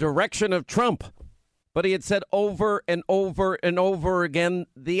at the direction of Trump, but he had said over and over and over again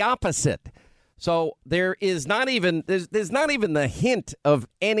the opposite. So there is not even there's not even the hint of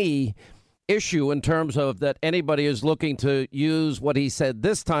any issue in terms of that anybody is looking to use what he said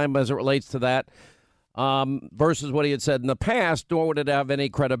this time as it relates to that versus what he had said in the past, nor would it have any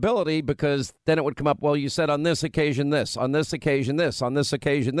credibility, because then it would come up, well, you said on this occasion this, on this occasion this, on this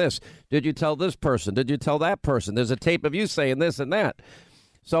occasion this. Did you tell this person? Did you tell that person? There's a tape of you saying this and that.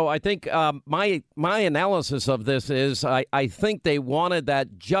 So I think my analysis of this is I think they wanted that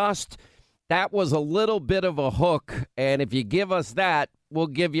was a little bit of a hook, and if you give us that, we'll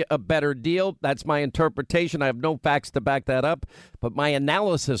give you a better deal. That's my interpretation. I have no facts to back that up, but my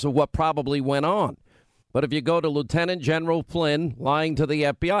analysis of what probably went on. But if you go to Lieutenant General Flynn lying to the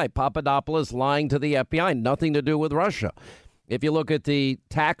FBI, Papadopoulos lying to the FBI, nothing to do with Russia. If you look at the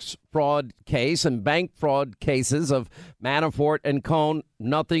tax fraud case and bank fraud cases of Manafort and Cohen,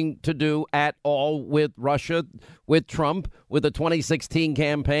 nothing to do at all with Russia, with Trump, with the 2016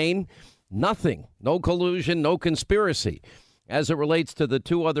 campaign. Nothing. No collusion, no conspiracy. As it relates to the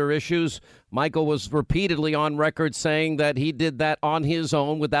two other issues, Michael was repeatedly on record saying that he did that on his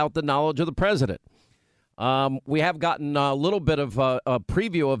own without the knowledge of the president. We have gotten a little bit of a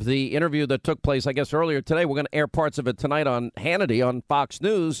preview of the interview that took place, I guess, earlier today. We're going to air parts of it tonight on Hannity on Fox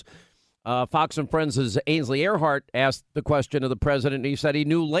News. Fox and Friends' Ainsley Earhart asked the question of the president, and he said he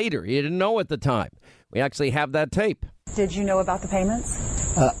knew later. He didn't know at the time. We actually have that tape. Did you know about the payments?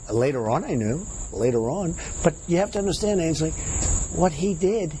 Later on, I knew. Later on. But you have to understand, Ainsley, what he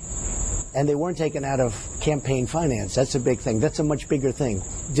did, and they weren't taken out of campaign finance. That's a big thing. That's a much bigger thing.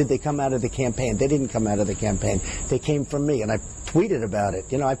 Did they come out of the campaign? They didn't come out of the campaign. They came from me, and I tweeted about it.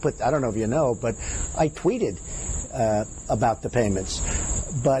 You know, I don't know if you know, but I tweeted about the payments.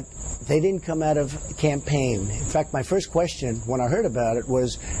 But they didn't come out of campaign. In fact, my first question when I heard about it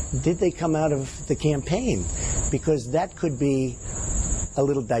was, did they come out of the campaign? Because that could be a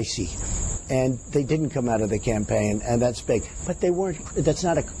little dicey. And they didn't come out of the campaign, and that's big. But they weren't. It's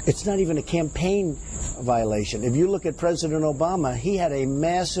not even a campaign violation. If you look at President Obama, he had a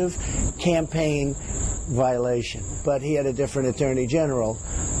massive campaign violation, but he had a different attorney general,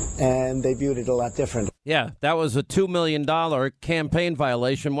 and they viewed it a lot different. Yeah, that was a $2 million campaign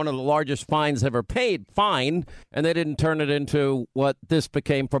violation, one of the largest fines ever paid, fine, and they didn't turn it into what this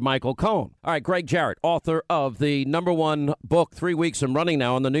became for Michael Cohen. All right, Greg Jarrett, author of the #1 book, 3 weeks and running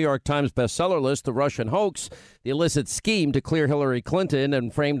now on the New York Times bestseller list, The Russian Hoax, The Illicit Scheme to Clear Hillary Clinton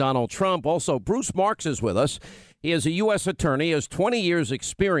and Frame Donald Trump. Also, Bruce Marks is with us. He is a U.S. attorney, has 20 years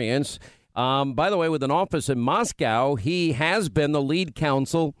experience. By the way, with an office in Moscow, he has been the lead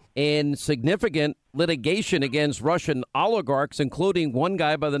counsel in significant litigation against Russian oligarchs, including one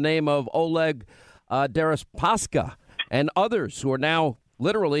guy by the name of Oleg Deripaska and others who are now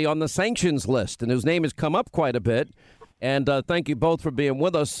literally on the sanctions list, and whose name has come up quite a bit. And thank you both for being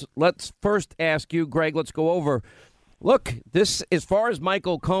with us. Let's first ask you, Greg, let's go over. Look, this, as far as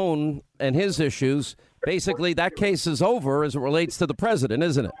Michael Cohen and his issues, basically that case is over as it relates to the president,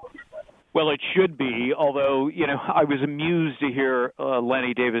 isn't it? Well, it should be, although, you know, I was amused to hear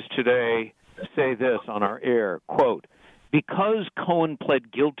Lanny Davis today say this on our air, quote, because Cohen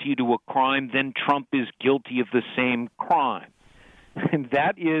pled guilty to a crime, then Trump is guilty of the same crime. And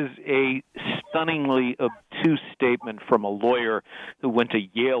that is a stunningly obtuse statement from a lawyer who went to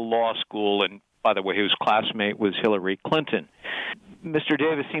Yale Law School, and, by the way, whose classmate was Hillary Clinton. Mr.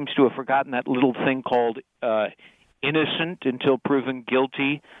 Davis seems to have forgotten that little thing called innocent until proven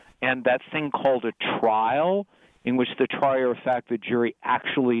guilty, and that thing called a trial, in which the trier of fact, the jury,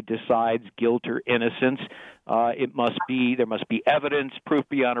 actually decides guilt or innocence. There must be evidence, proof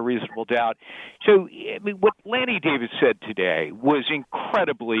beyond a reasonable doubt. So, I mean, what Lanny Davis said today was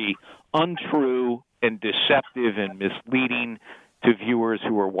incredibly untrue and deceptive and misleading to viewers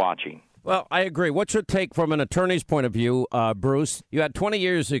who are watching. Well, I agree. What's your take from an attorney's point of view, Bruce? You had 20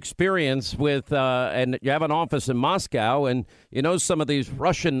 years experience with, and you have an office in Moscow, and you know some of these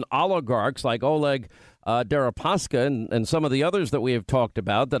Russian oligarchs like Oleg Deripaska and some of the others that we have talked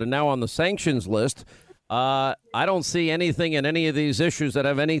about that are now on the sanctions list. I don't see anything in any of these issues that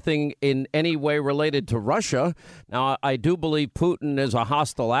have anything in any way related to Russia. Now, I do believe Putin is a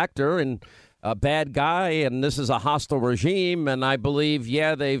hostile actor, and a bad guy and this is a hostile regime. And I believe,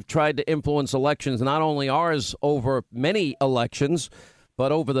 they've tried to influence elections, not only ours over many elections,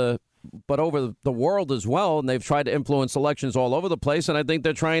 but over the world as well. And they've tried to influence elections all over the place. And I think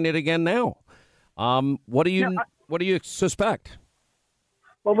they're trying it again now. What do you suspect?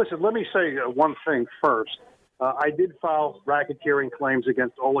 Well, listen, let me say one thing first. I did file racketeering claims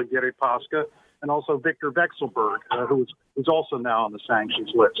against Oleg Deripaska and also Viktor Vekselberg, who's also now on the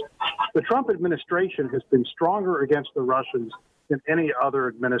sanctions list. The Trump administration has been stronger against the Russians than any other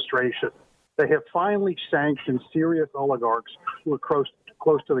administration. They have finally sanctioned serious oligarchs who are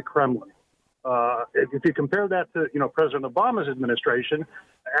close to the Kremlin. If you compare that to, President Obama's administration,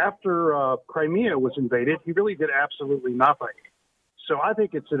 after Crimea was invaded, he really did absolutely nothing. So I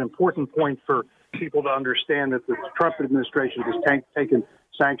think it's an important point for people to understand that the Trump administration has taken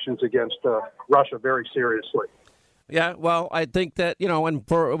sanctions against Russia very seriously. Yeah, well, I think that, it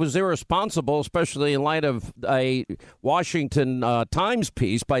was irresponsible, especially in light of a Washington Times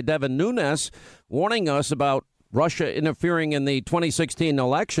piece by Devin Nunes warning us about Russia interfering in the 2016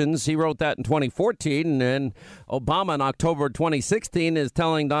 elections. He wrote that in 2014, and then Obama in October 2016 is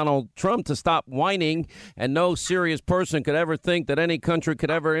telling Donald Trump to stop whining, and no serious person could ever think that any country could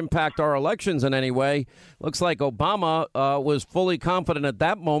ever impact our elections in any way. Looks like Obama was fully confident at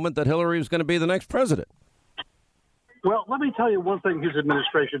that moment that Hillary was going to be the next president. Well, let me tell you one thing his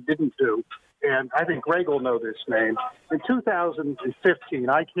administration didn't do, and I think Greg will know this name. In 2015,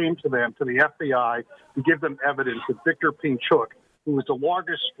 I came to the FBI, to give them evidence that Viktor Pinchuk, who was the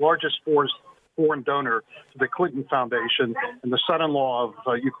largest foreign donor to the Clinton Foundation and the son-in-law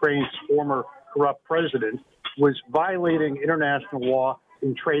of Ukraine's former corrupt president, was violating international law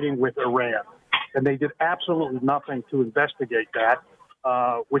in trading with Iran. And they did absolutely nothing to investigate that,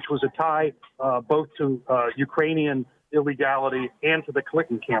 which was a tie both to Ukrainian illegality and to the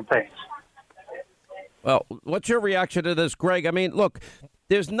Clinton campaigns. Well, what's your reaction to this, Greg? I mean, look,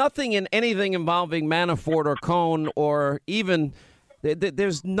 there's nothing in anything involving Manafort or Cohn or even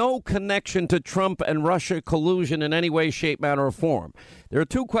there's no connection to Trump and Russia collusion in any way, shape, manner, or form. There are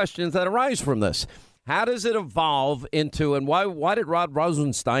two questions that arise from this. How does it evolve into, and why did Rod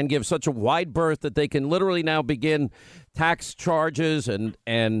Rosenstein give such a wide berth that they can literally now begin tax charges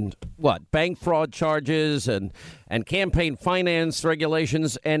and bank fraud charges and campaign finance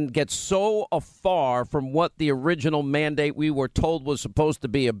regulations and get so afar from what the original mandate we were told was supposed to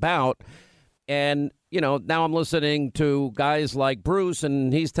be about? And, now I'm listening to guys like Bruce,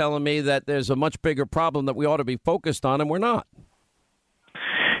 and he's telling me that there's a much bigger problem that we ought to be focused on, and we're not.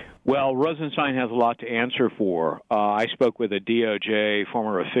 Well, Rosenstein has a lot to answer for. I spoke with a DOJ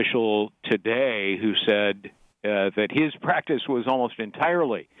former official today who said that his practice was almost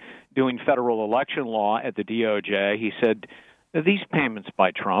entirely doing federal election law at the DOJ. He said that these payments by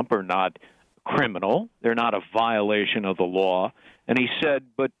Trump are not criminal. They're not a violation of the law. And he said,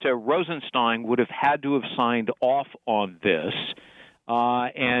 but Rosenstein would have had to have signed off on this.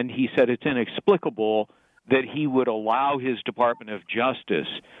 And he said it's inexplicable that he would allow his Department of Justice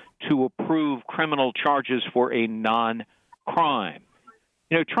to approve criminal charges for a non-crime.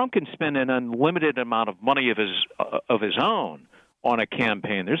 Trump can spend an unlimited amount of money of his own on a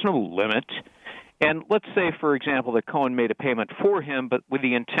campaign. There's no limit. And let's say, for example, that Cohen made a payment for him, but with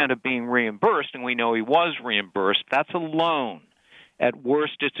the intent of being reimbursed, and we know he was reimbursed. That's a loan. At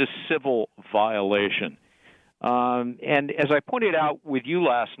worst, it's a civil violation. And as I pointed out with you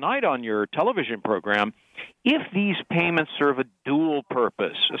last night on your television program, if these payments serve a dual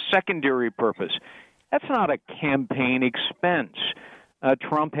purpose, a secondary purpose, that's not a campaign expense.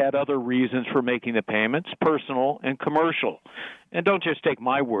 Trump had other reasons for making the payments, personal and commercial. And don't just take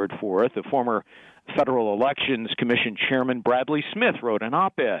my word for it. The former Federal Elections Commission Chairman Bradley Smith wrote an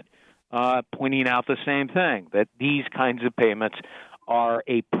op-ed pointing out the same thing, that these kinds of payments are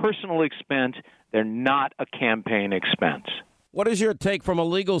a personal expense. They're not a campaign expense. What is your take from a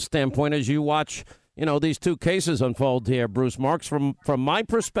legal standpoint as you watch, these two cases unfold here, Bruce Marks? From my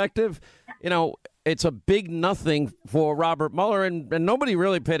perspective, it's a big nothing for Robert Mueller, and nobody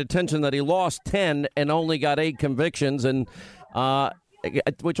really paid attention that he lost 10 and only got 8 convictions, and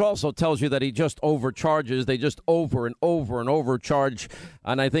which also tells you that he just overcharges. They just over and over and overcharge,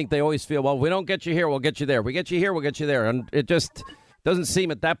 and I think they always feel, well, we don't get you here, we'll get you there. We get you here, we'll get you there, and it just doesn't seem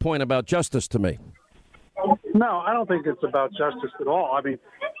at that point about justice to me. No, I don't think it's about justice at all. I mean,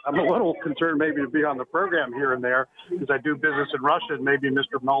 I'm a little concerned maybe to be on the program here and there because I do business in Russia, and maybe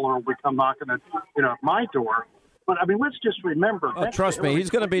Mr. Mueller will come knocking at my door. But I mean, let's just remember. Oh, trust me,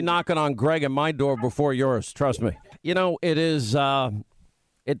 he's going to be knocking on Greg and my door before yours. Trust me. It is. The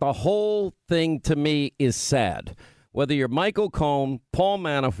whole thing to me is sad. Whether you're Michael Cohen, Paul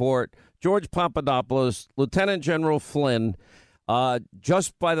Manafort, George Papadopoulos, Lieutenant General Flynn,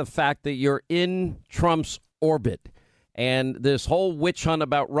 just by the fact that you're in Trump's orbit and this whole witch hunt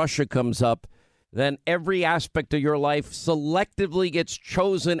about Russia comes up, then every aspect of your life selectively gets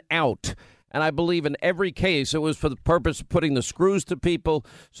chosen out. And I believe in every case it was for the purpose of putting the screws to people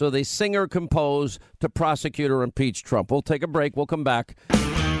so they sing or compose to prosecute or impeach Trump. We'll take a break. We'll come back.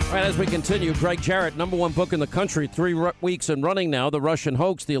 All right, as we continue, Greg Jarrett, #1 book in the country, 3 weeks and running now, The Russian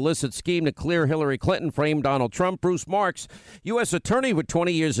Hoax, the illicit scheme to clear Hillary Clinton, frame Donald Trump. Bruce Marks, U.S. attorney with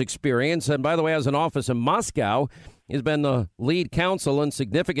 20 years experience, and by the way, has an office in Moscow. He's been the lead counsel in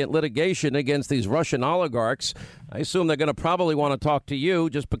significant litigation against these Russian oligarchs. I assume they're going to probably want to talk to you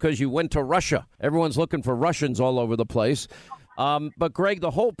just because you went to Russia. Everyone's looking for Russians all over the place. But, Greg,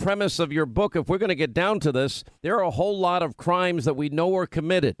 the whole premise of your book, if we're going to get down to this, there are a whole lot of crimes that we know were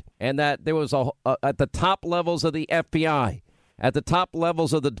committed and that there was at the top levels of the FBI, at the top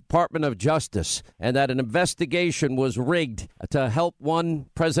levels of the Department of Justice, and that an investigation was rigged to help one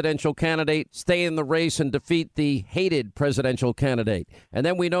presidential candidate stay in the race and defeat the hated presidential candidate. And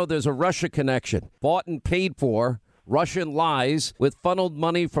then we know there's a Russia connection, bought and paid for, Russian lies with funneled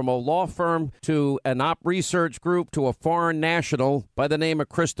money from a law firm to an op research group to a foreign national by the name of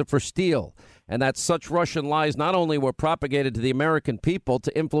Christopher Steele. And that such Russian lies not only were propagated to the American people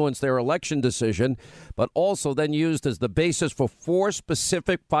to influence their election decision, but also then used as the basis for 4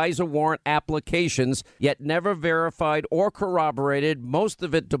 specific FISA warrant applications, yet never verified or corroborated, most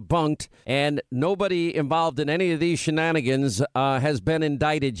of it debunked, and nobody involved in any of these shenanigans has been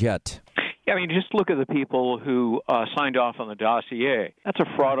indicted yet. Yeah, I mean, just look at the people who signed off on the dossier. That's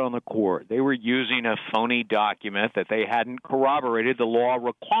a fraud on the court. They were using a phony document that they hadn't corroborated. The law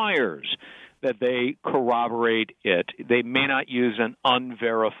requires that they corroborate it. They may not use an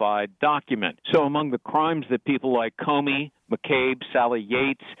unverified document. So among the crimes that people like Comey, McCabe, Sally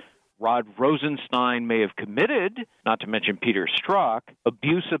Yates, Rod Rosenstein may have committed, not to mention Peter Strzok,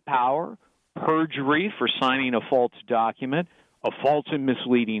 abuse of power, perjury for signing a false document, a false and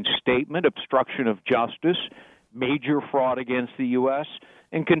misleading statement, obstruction of justice, major fraud against the U.S.,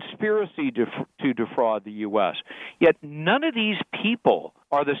 and conspiracy to defraud the U.S. Yet none of these people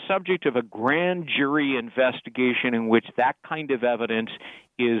are the subject of a grand jury investigation in which that kind of evidence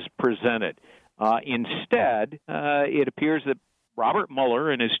is presented. Instead, it appears that Robert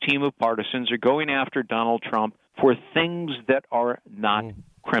Mueller and his team of partisans are going after Donald Trump for things that are not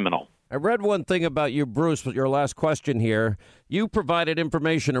criminal. I read one thing about you, Bruce, with your last question here. You provided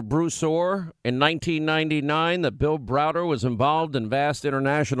information to Bruce Orr in 1999 that Bill Browder was involved in vast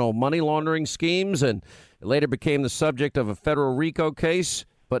international money laundering schemes and it later became the subject of a federal RICO case,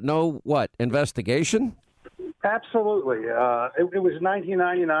 but no, investigation? Absolutely. It was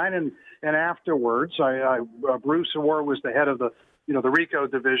 1999, and afterwards, Bruce Orr was the head of the RICO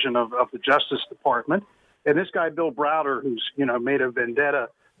division of the Justice Department, and this guy, Bill Browder, who's, made a vendetta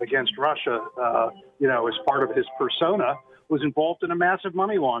against Russia, as part of his persona, was involved in a massive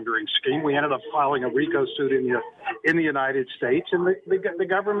money laundering scheme. We ended up filing a RICO suit in the United States, and the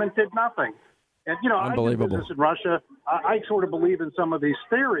government did nothing. And, I do business in Russia. I sort of believe in some of these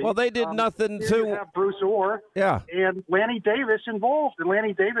theories. Well, they did nothing to... You have Bruce Orr and Lanny Davis involved. And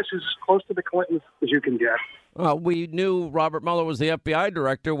Lanny Davis is as close to the Clintons as you can get. Well, we knew Robert Mueller was the FBI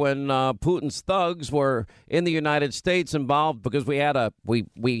director when Putin's thugs were in the United States involved because we had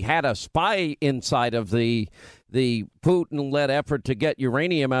a spy inside of the Putin-led effort to get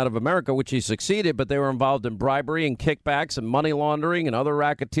uranium out of America, which he succeeded, but they were involved in bribery and kickbacks and money laundering and other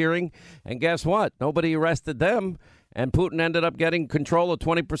racketeering. And guess what? Nobody arrested them, and Putin ended up getting control of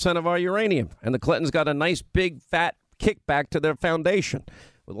 20% of our uranium. And the Clintons got a nice, big, fat kickback to their foundation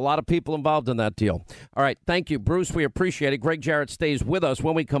with a lot of people involved in that deal. All right, thank you, Bruce. We appreciate it. Greg Jarrett stays with us.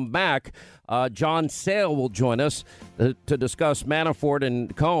 When we come back, John Sale will join us to discuss Manafort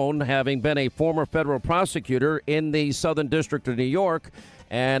and Cohn, having been a former federal prosecutor in the Southern District of New York,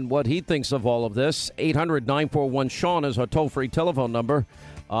 and what he thinks of all of this. 800-941-SEAN is our toll-free telephone number.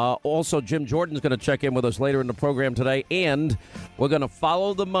 Also, Jim Jordan's going to check in with us later in the program today, and we're going to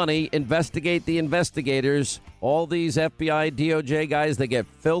follow the money, investigate the investigators. All these FBI, DOJ guys, they get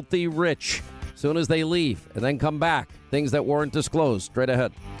filthy rich as soon as they leave and then come back. Things that weren't disclosed. Straight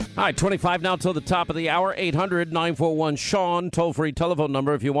ahead. All right, 25 now till the top of the hour. 800-941-SEAN, toll-free telephone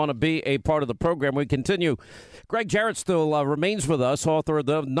number if you want to be a part of the program. We continue. Greg Jarrett still remains with us, author of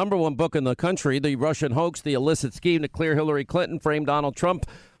the #1 book in the country, The Russian Hoax, the illicit scheme to clear Hillary Clinton, frame Donald Trump.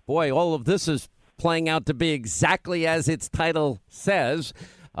 Boy, all of this is playing out to be exactly as its title says.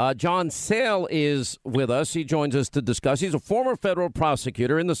 John Sale is with us. He joins us to discuss. He's a former federal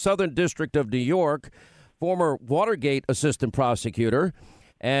prosecutor in the Southern District of New York, former Watergate assistant prosecutor,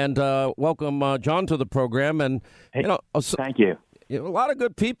 And welcome, John, to the program. And thank you. A lot of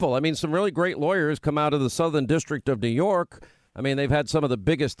good people. I mean, some really great lawyers come out of the Southern District of New York. I mean, they've had some of the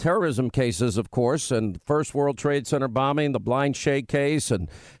biggest terrorism cases, of course, and First World Trade Center bombing, the Blind Shade case, and,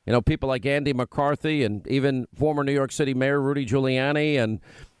 people like Andy McCarthy and even former New York City Mayor Rudy Giuliani. And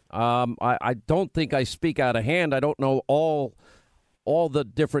I don't think I speak out of hand. I don't know all the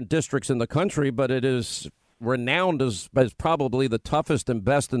different districts in the country, but it is renowned as probably the toughest and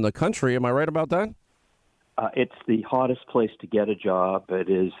best in the country. Am I right about that? It's the hardest place to get a job. It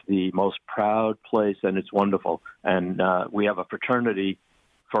is the most proud place, and it's wonderful. And we have a fraternity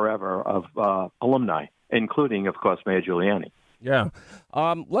forever of alumni, including, of course, Mayor Giuliani. Yeah.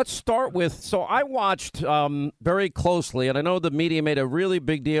 Let's start with, so I watched very closely, and I know the media made a really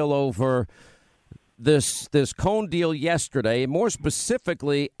big deal over this Cohn deal yesterday, more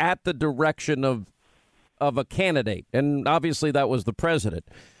specifically at the direction of a candidate. And obviously that was the president.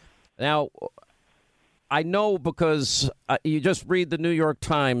 Now, I know because you just read the New York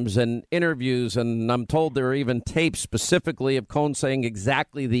Times and interviews, and I'm told there are even tapes specifically of Cohn saying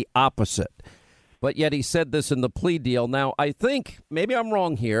exactly the opposite. But yet he said this in the plea deal. Now, I think, maybe I'm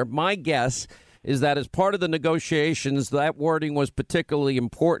wrong here, my guess is that as part of the negotiations, that wording was particularly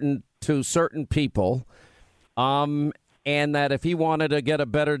important to certain people, and that if he wanted to get a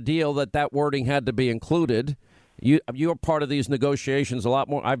better deal, that wording had to be included. You're part of these negotiations a lot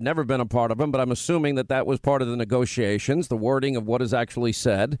more. I've never been a part of them, but I'm assuming that was part of the negotiations, the wording of what is actually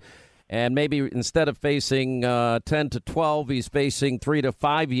said. And maybe instead of facing 10 to 12, he's facing 3 to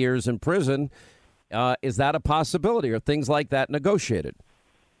 5 years in prison. Is that a possibility? Or things like that negotiated?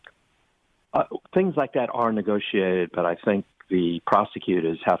 Things like that are negotiated, but I think the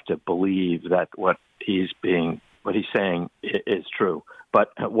prosecutors have to believe that what he's saying is true.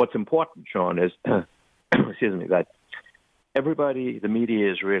 But what's important, Sean, is excuse me, that everybody, the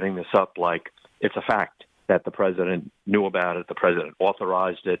media is reading this up like it's a fact that the president knew about it, the president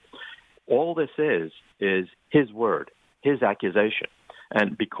authorized it. All this is his word, his accusation.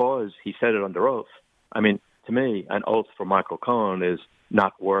 And because he said it under oath, I mean, to me, an oath for Michael Cohen is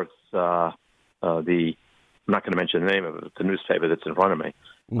not worth I'm not going to mention the name of it, the newspaper that's in front of me.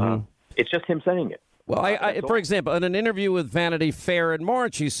 Mm-hmm. It's just him saying it. Well, for example, in an interview with Vanity Fair in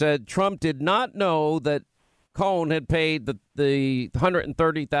March, he said Trump did not know that Cohn had paid the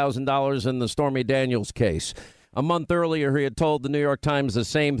 $130,000 in the Stormy Daniels case. A month earlier, he had told the New York Times the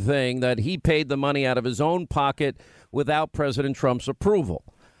same thing, that he paid the money out of his own pocket without President Trump's approval.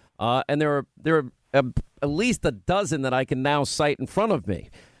 And there are at least a dozen that I can now cite in front of me.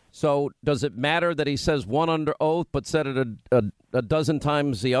 So does it matter that he says one under oath but said it a dozen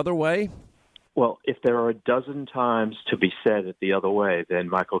times the other way? Well, if there are a dozen times to be said it the other way, then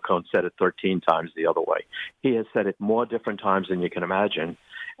Michael Cohen said it 13 times the other way. He has said it more different times than you can imagine.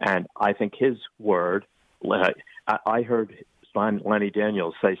 And I think his word, I heard Lanny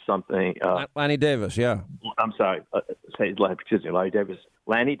Daniels say something. Lanny Davis, yeah. I'm sorry.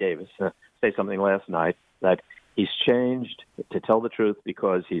 Lanny Davis say something last night that he's changed, to tell the truth,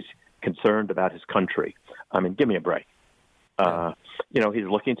 because he's concerned about his country. I mean, give me a break. He's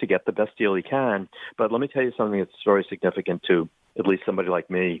looking to get the best deal he can. But let me tell you something that's very significant to at least somebody like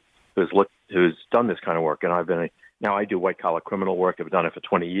me who's done this kind of work. And now I do white-collar criminal work. I've done it for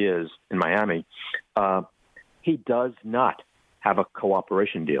 20 years in Miami. He does not have a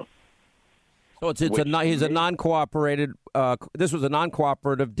cooperation deal. So he's a non-cooperated. This was a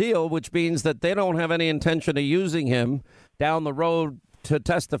non-cooperative deal, which means that they don't have any intention of using him down the road to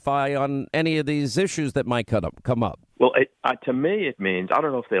testify on any of these issues that might come up. Well, to me, it means, I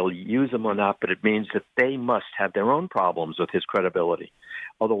don't know if they'll use him or not, but it means that they must have their own problems with his credibility.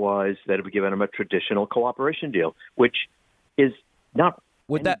 Otherwise, they'd be giving him a traditional cooperation deal, which is not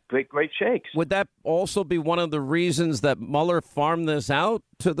great shakes. Would that also be one of the reasons that Mueller farmed this out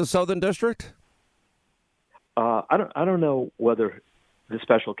to the Southern District? I don't know whether the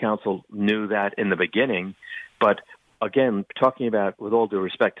special counsel knew that in the beginning, but again, talking about, with all due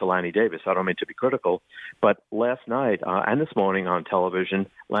respect to Lanny Davis, I don't mean to be critical, but last night and this morning on television,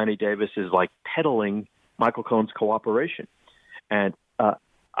 Lanny Davis is like peddling Michael Cohen's cooperation. And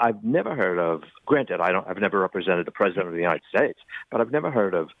I've never heard of, granted, I've never represented the President of the United States, but I've never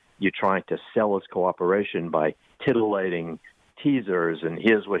heard of you trying to sell his cooperation by titillating teasers and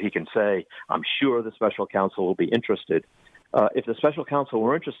here's what he can say. I'm sure the special counsel will be interested. If the special counsel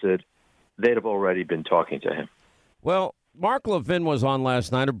were interested, they'd have already been talking to him. Well, Mark Levin was on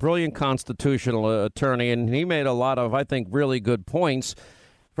last night, a brilliant constitutional attorney, and he made a lot of, I think, really good points.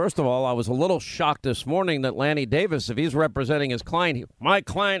 First of all, I was a little shocked this morning that Lanny Davis, if he's representing his client, my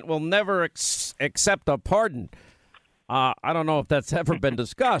client will never accept a pardon. I don't know if that's ever been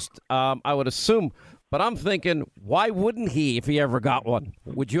discussed. I would assume. But I'm thinking, why wouldn't he if he ever got one?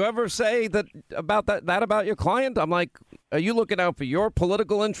 Would you ever say that about your client? I'm like, are you looking out for your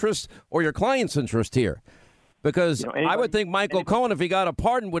political interest or your client's interest here? Because I would think Michael Cohen, if he got a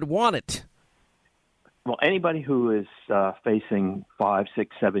pardon, would want it. Well, anybody who is facing 5,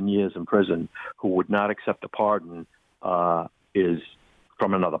 6, 7 years in prison who would not accept a pardon is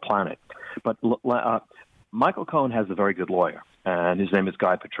from another planet. But Michael Cohen has a very good lawyer, and his name is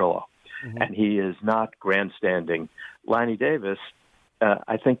Guy Petrillo. And he is not grandstanding. Lanny Davis,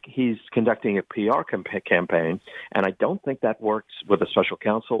 I think he's conducting a PR campaign, and I don't think that works with a special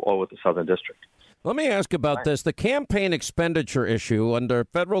counsel or with the Southern District. Let me ask about this. The campaign expenditure issue under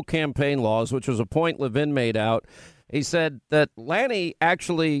federal campaign laws, which was a point Levin made out, he said that Lanny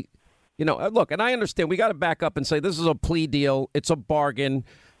actually, look, and I understand we got to back up and say this is a plea deal. It's a bargain.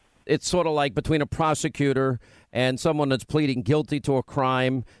 It's sort of like between a prosecutor and someone that's pleading guilty to a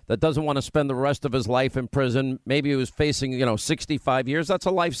crime that doesn't want to spend the rest of his life in prison. Maybe he was facing, 65 years. That's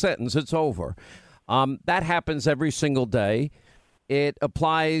a life sentence. It's over. That happens every single day. It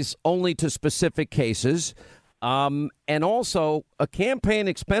applies only to specific cases. And also, a campaign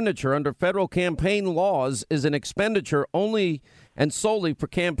expenditure under federal campaign laws is an expenditure only and solely for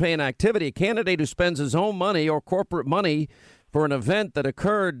campaign activity. A candidate who spends his own money or corporate money for an event that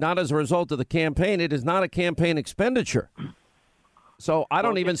occurred not as a result of the campaign, it is not a campaign expenditure. So I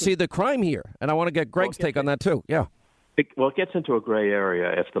don't even see the crime here. And I want to get Greg's take on that, too. Yeah. It gets into a gray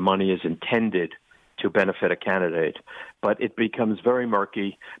area if the money is intended to benefit a candidate. But it becomes very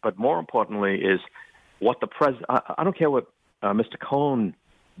murky. But more importantly is what the president, I don't care what Mr. Cohen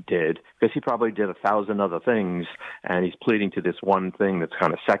did, because he probably did 1,000 other things, and he's pleading to this one thing that's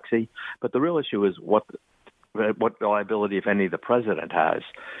kind of sexy. But the real issue is what liability, if any, the president has.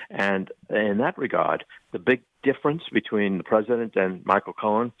 And in that regard, the big difference between the president and Michael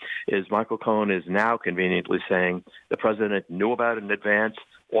Cohen is Michael Cohen is now conveniently saying the president knew about it in advance,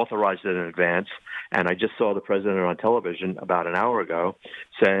 authorized it in advance, and I just saw the president on television about an hour ago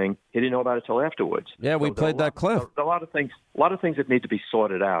saying he didn't know about it till afterwards. Yeah, we played that clip. There are a lot of things that need to be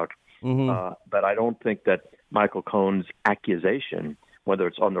sorted out, but I don't think that Michael Cohen's accusation, whether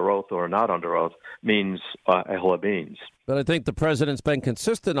it's under oath or not under oath, means a hill of beans. But I think the president's been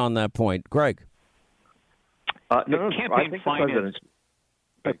consistent on that point. Greg? A campaign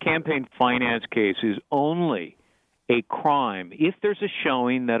finance case is only a crime if there's a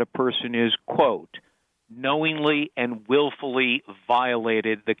showing that a person is, quote, knowingly and willfully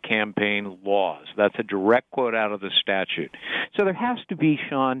violated the campaign laws. That's a direct quote out of the statute. So there has to be,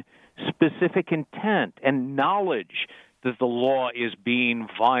 Sean, specific intent and knowledge that the law is being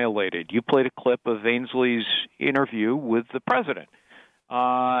violated. You played a clip of Ainsley's interview with the president.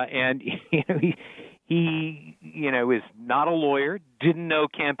 And he is not a lawyer, didn't know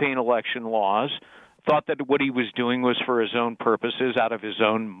campaign election laws, thought that what he was doing was for his own purposes, out of his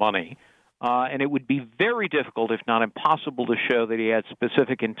own money. And it would be very difficult, if not impossible, to show that he had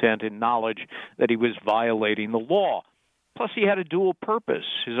specific intent and knowledge that he was violating the law. Plus, he had a dual purpose.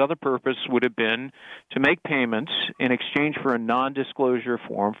 His other purpose would have been to make payments in exchange for a non-disclosure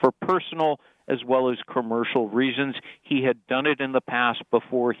form for personal as well as commercial reasons. He had done it in the past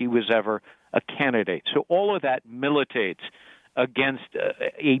before he was ever a candidate. So all of that militates against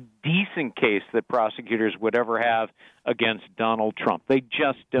a decent case that prosecutors would ever have against Donald Trump. They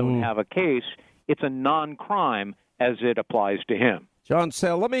just don't have a case. It's a non-crime as it applies to him. John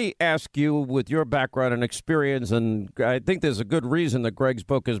Sale, let me ask you, with your background and experience, and I think there's a good reason that Greg's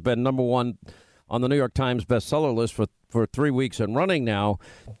book has been number one on the New York Times bestseller list for 3 weeks and running now.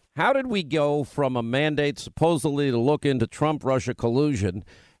 How did we go from a mandate supposedly to look into Trump-Russia collusion,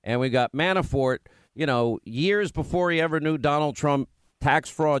 and we got Manafort, years before he ever knew Donald Trump, tax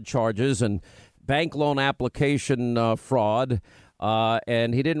fraud charges and bank loan application fraud,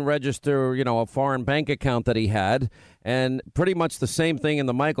 and he didn't register, a foreign bank account that he had. And pretty much the same thing in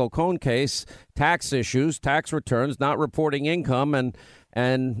the Michael Cohen case, tax issues, tax returns, not reporting income,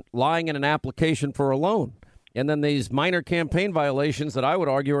 and lying in an application for a loan. And then these minor campaign violations that I would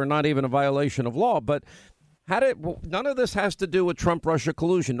argue are not even a violation of law. But none of this has to do with Trump-Russia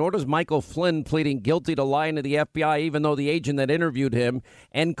collusion, nor does Michael Flynn pleading guilty to lying to the FBI, even though the agent that interviewed him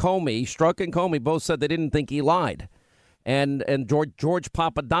and Comey, Strzok and Comey, both said they didn't think he lied. And George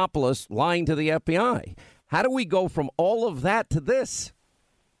Papadopoulos lying to the FBI. How do we go from all of that to this?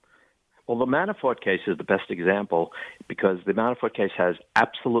 Well, the Manafort case is the best example because the Manafort case has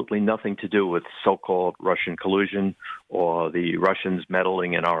absolutely nothing to do with so-called Russian collusion or the Russians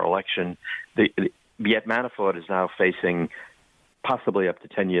meddling in our election. Yet Manafort is now facing possibly up to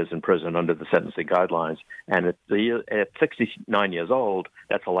 10 years in prison under the sentencing guidelines. And at 69 years old,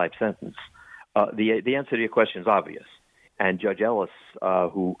 that's a life sentence. The answer to your question is obvious. And Judge Ellis,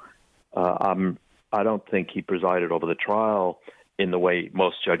 who I don't think he presided over the trial in the way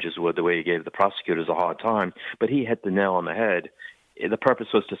most judges would, the way he gave the prosecutors a hard time, but he hit the nail on the head. The purpose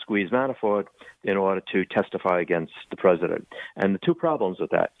was to squeeze Manafort in order to testify against the president. And the two problems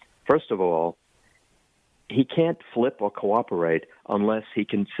with that, first of all, he can't flip or cooperate unless he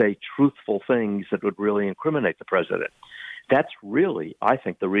can say truthful things that would really incriminate the president. That's really, I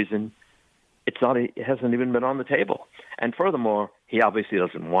think, the reason it hasn't even been on the table. And furthermore, he obviously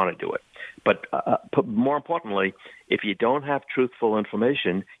doesn't want to do it. But more importantly, if you don't have truthful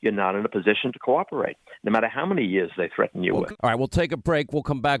information, you're not in a position to cooperate, no matter how many years they threaten you with. All right, we'll take a break. We'll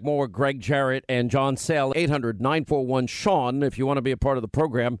come back more with Greg Jarrett and John Sale. 800-941-SEAN if you want to be a part of the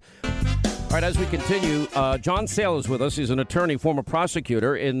program. All right, as we continue, John Sale is with us. He's an attorney, former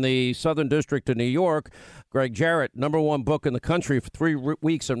prosecutor in the Southern District of New York. Greg Jarrett, #1 book in the country for 3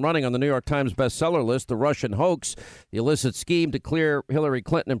 weeks and running on the New York Times bestseller list, The Russian Hoax, the illicit scheme to clear Hillary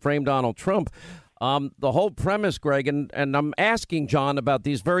Clinton and frame Donald Trump. The whole premise, Greg, and I'm asking John about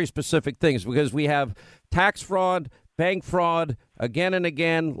these very specific things because we have tax fraud, bank fraud, again and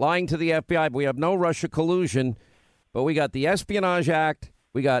again, lying to the FBI. But we have no Russia collusion, but we got the Espionage Act.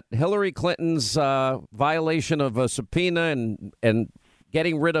 We got Hillary Clinton's violation of a subpoena and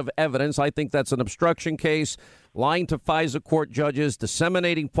getting rid of evidence. I think that's an obstruction case. Lying to FISA court judges,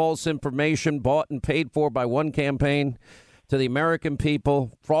 disseminating false information bought and paid for by one campaign to the American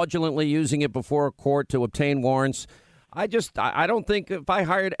people, fraudulently using it before a court to obtain warrants. I don't think if I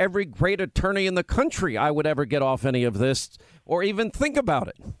hired every great attorney in the country, I would ever get off any of this or even think about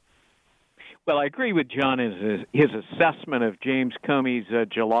it. Well, I agree with John in his assessment of James Comey's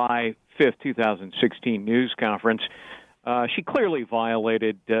July 5th, 2016 news conference. She clearly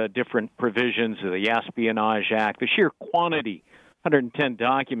violated different provisions of the Espionage Act. The sheer quantity, 110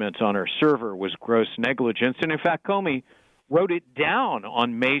 documents on her server, was gross negligence. And in fact, Comey wrote it down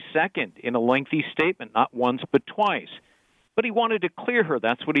on May 2nd in a lengthy statement, not once but twice. But he wanted to clear her.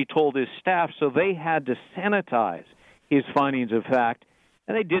 That's what he told his staff. So they had to sanitize his findings of fact.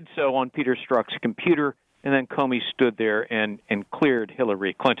 And they did so on Peter Strzok's computer, and then Comey stood there and cleared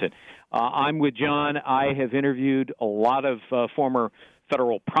Hillary Clinton. I'm with John. I have interviewed a lot of former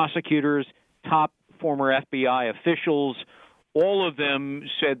federal prosecutors, top former FBI officials. All of them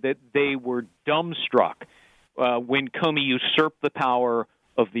said that they were dumbstruck when Comey usurped the power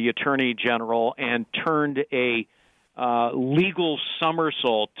of the Attorney General and turned a legal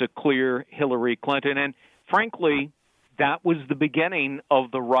somersault to clear Hillary Clinton. And frankly, that was the beginning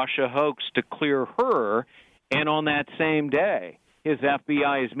of the Russia hoax to clear her. And on that same day, his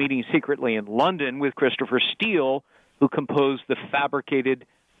FBI is meeting secretly in London with Christopher Steele, who composed the fabricated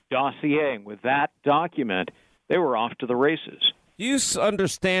dossier. And with that document, they were off to the races. Do you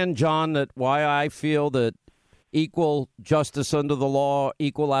understand, John, that why I feel that equal justice under the law,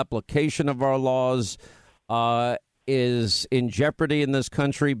 equal application of our laws is in jeopardy in this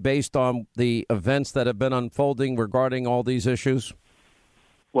country based on the events that have been unfolding regarding all these issues?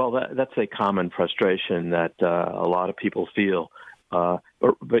 Well, that's a common frustration that a lot of people feel.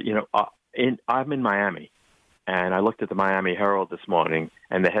 But you know, I'm in Miami, and I looked at the Miami Herald this morning,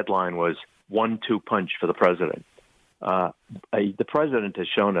 and the headline was 1-2 punch for the president. The president has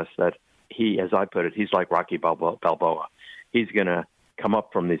shown us that he, as I put it, he's like Rocky Balboa. He's going to come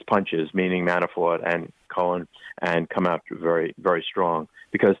up from these punches, meaning Manafort and Cohen, and come out very, very strong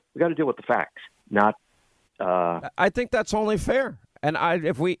because we got to deal with the facts, not. I think that's only fair. And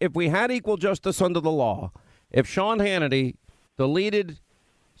if we had equal justice under the law, if Sean Hannity deleted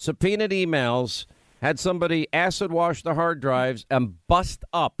subpoenaed emails, had somebody acid wash the hard drives and bust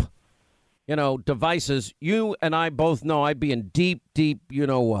up, devices, you and I both know I'd be in deep,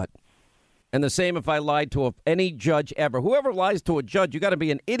 you-know-what. And the same if I lied to any judge ever. Whoever lies to a judge, you got to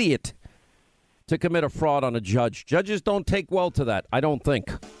be an idiot to commit a fraud on a judge. Judges don't take well to that, I don't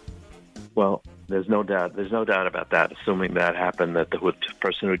think. Well, there's no doubt about that. Assuming that happened, that the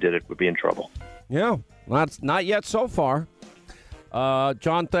person who did it would be in trouble. Yeah, not yet so far.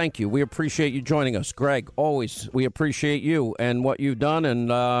 John, thank you. We appreciate you joining us. Greg, always, we appreciate you and what you've done. And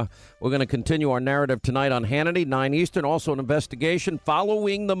we're going to continue our narrative tonight on Hannity, 9 Eastern. Also an investigation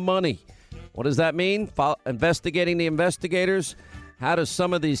following the money. What does that mean? Investigating the investigators. How does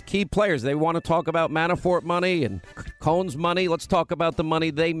some of these key players, they want to talk about Manafort money and Cohen's money. Let's talk about the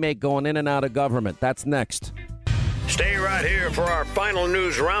money they make going in and out of government. That's next. Stay right here for our final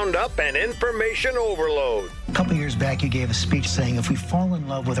news roundup and information overload. A couple years back, you gave a speech saying if we fall in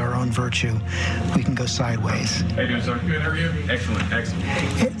love with our own virtue, we can go sideways. How you doing, sir? Good, how are you? Excellent.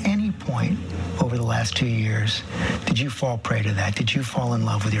 At any point over the last 2 years, did you fall prey to that? Did you fall in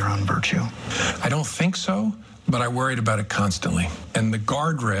love with your own virtue? I don't think so, but I worried about it constantly. And the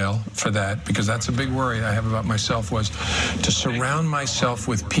guardrail for that, because that's a big worry I have about myself, was to surround myself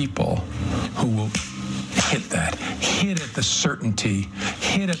with people who will hit at the certainty,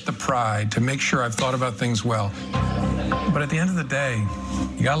 hit at the pride, to make sure I've thought about things well. But at the end of the day,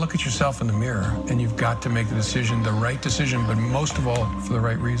 you got to look at yourself in the mirror, and you've got to make the decision, the right decision, but most of all, for the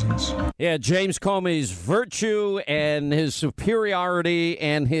right reasons. Yeah, James Comey's virtue and his superiority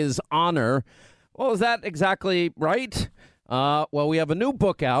and his honor. Well, is that exactly right? Well, we have a new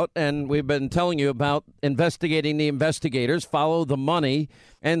book out, and we've been telling you about investigating the investigators, follow the money,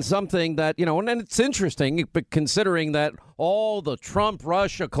 and something that, you know, and it's interesting, but considering that all the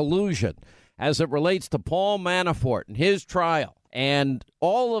Trump-Russia collusion as it relates to Paul Manafort and his trial and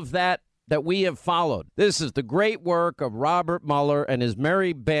all of that we have followed. This is the great work of Robert Mueller and his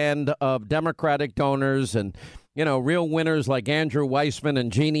merry band of Democratic donors and, you know, real winners like Andrew Weissman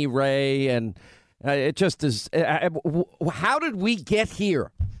and Jeannie Ray. And it just is. How did we get here?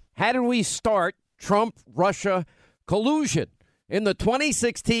 How did we start Trump-Russia collusion in the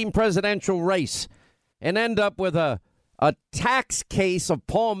 2016 presidential race and end up with a tax case of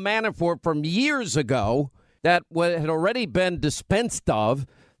Paul Manafort from years ago that had already been dispensed of,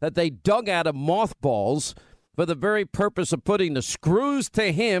 that they dug out of mothballs for the very purpose of putting the screws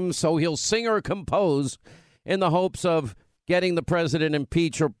to him so he'll sing or compose in the hopes of getting the president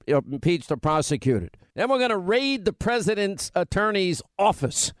impeached or prosecuted. Then we're going to raid the president's attorney's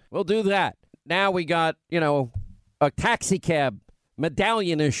office. We'll do that. Now we got, you know, a taxi cab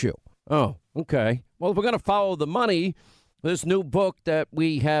medallion issue. Oh, okay. Well, if we're going to follow the money, this new book that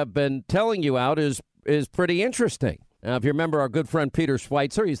we have been telling you out is pretty interesting. Now, if you remember our good friend Peter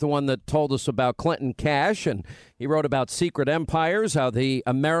Schweitzer, he's the one that told us about Clinton Cash, and he wrote about secret empires, how the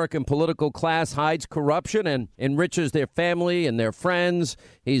American political class hides corruption and enriches their family and their friends.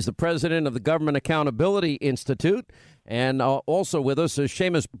 He's the president of the Government Accountability Institute. And also with us is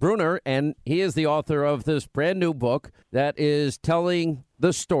Seamus Bruner, and he is the author of this brand new book that is telling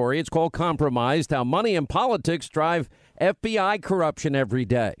the story. It's called Compromised: How Money and Politics Drive FBI Corruption Every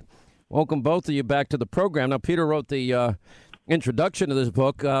Day. Welcome, both of you, back to the program. Now, Peter wrote the introduction to this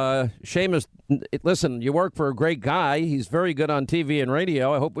book. Seamus, listen, you work for a great guy. He's very good on TV and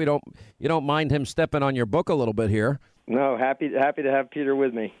radio. I hope you don't mind him stepping on your book a little bit here. No, happy to have Peter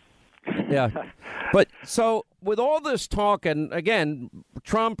with me. Yeah. But so with all this talk, and again,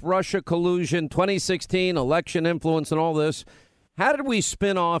 Trump-Russia collusion, 2016, election influence and all this, how did we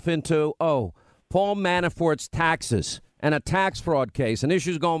spin off into, Paul Manafort's taxes and a tax fraud case and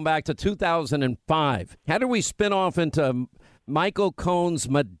issues going back to 2005? How did we spin off into Michael Cohen's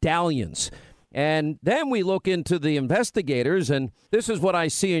medallions? And then we look into the investigators, and this is what I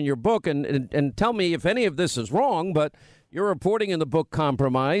see in your book, and tell me if any of this is wrong, but you're reporting in the book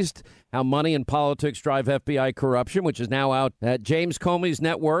Compromised: How Money and Politics Drive FBI Corruption, which is now out. James Comey's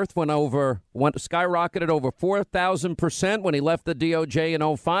net worth skyrocketed over 4,000% when he left the DOJ in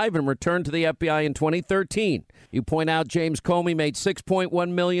 2005 and returned to the FBI in 2013. You point out James Comey made $6.1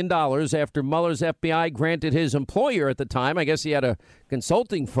 million after Mueller's FBI granted his employer at the time, I guess he had a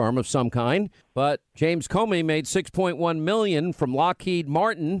consulting firm of some kind, but James Comey made $6.1 million from Lockheed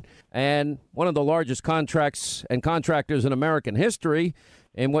Martin, and one of the largest contracts and contractors in American history,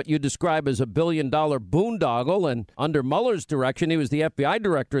 in what you describe as a billion-dollar boondoggle. And under Mueller's direction, he was the FBI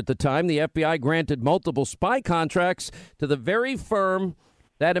director at the time. The FBI granted multiple spy contracts to the very firm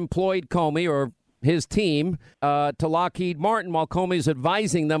that employed Comey or his team to Lockheed Martin, while Comey's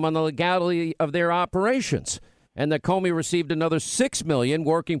advising them on the legality of their operations. And that Comey received another $6 million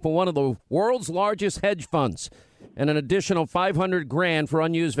working for one of the world's largest hedge funds, and an additional $500,000 for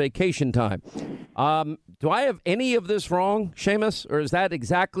unused vacation time. Do I have any of this wrong, Seamus, or is that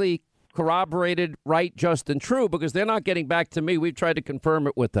exactly corroborated, right, just, and true? Because they're not getting back to me. We've tried to confirm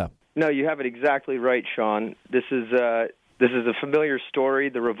it with them. No, you have it exactly right, Sean. This is a familiar story,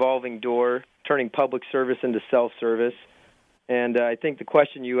 the revolving door, turning public service into self-service. And I think the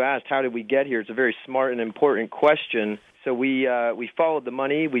question you asked, how did we get here, it's a very smart and important question. So we followed the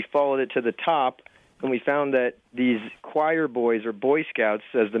money, we followed it to the top, and we found that these choir boys, or Boy Scouts,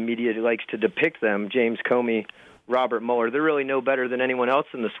 as the media likes to depict them, James Comey, Robert Mueller, they're really no better than anyone else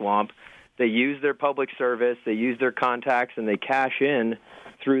in the swamp. They use their public service, they use their contacts, and they cash in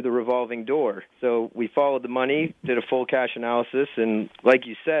through the revolving door. So we followed the money, did a full cash analysis, and like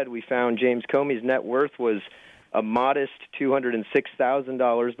you said, we found James Comey's net worth was a modest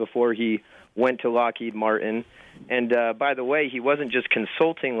 $206,000 before he went to Lockheed Martin. And by the way, he wasn't just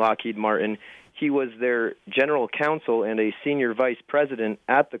consulting Lockheed Martin. He was their general counsel and a senior vice president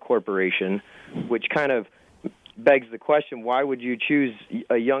at the corporation, which kind of begs the question, why would you choose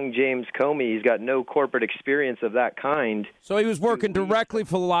a young James Comey? He's got no corporate experience of that kind. So he was working directly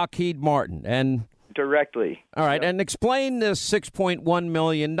for Lockheed Martin. And directly. All right, and explain this $6.1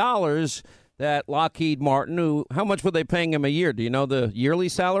 million that Lockheed Martin, how much were they paying him a year? Do you know the yearly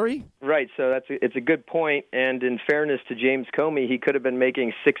salary? Right, so it's a good point. And in fairness to James Comey, he could have been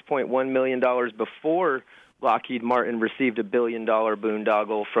making $6.1 million before Lockheed Martin received a $1 billion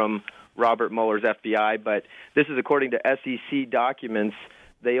boondoggle from Robert Mueller's FBI. But this is according to SEC documents.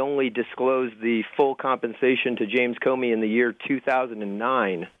 They only disclosed the full compensation to James Comey in the year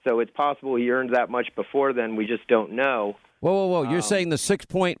 2009. So it's possible he earned that much before then. We just don't know. Whoa. You're saying the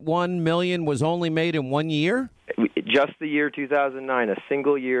 $6.1 million was only made in 1 year? Just the year 2009, a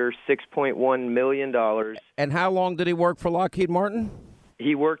single year, $6.1 million. And how long did he work for Lockheed Martin?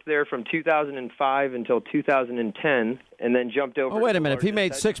 He worked there from 2005 until 2010, and then jumped over. Oh, wait a minute. If he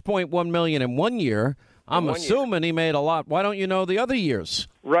made $6.1 million in 1 year, I'm assuming he made a lot. Why don't you know the other years?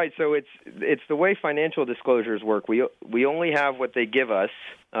 Right. So it's the way financial disclosures work. We only have what they give us.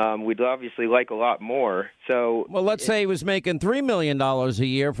 We'd obviously like a lot more. So let's say he was making $3 million a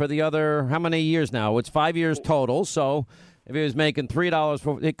year for the other, how many years now? It's 5 years total. So if he was making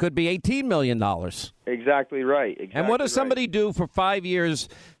 $3, it could be $18 million. Exactly right. And what does somebody do for 5 years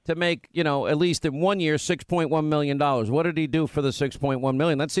to make, at least in 1 year, $6.1 million? What did he do for the $6.1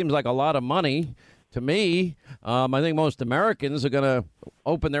 million? That seems like a lot of money to me. I think most Americans are going to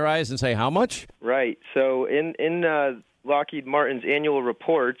open their eyes and say, how much? Right. So in Lockheed Martin's annual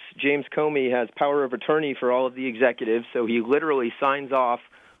reports, James Comey has power of attorney for all of the executives, so he literally signs off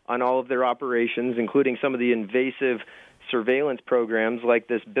on all of their operations, including some of the invasive surveillance programs like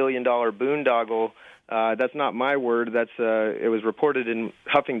this $1 billion boondoggle. That's not my word. It was reported in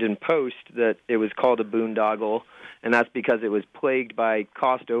Huffington Post that it was called a boondoggle, and that's because it was plagued by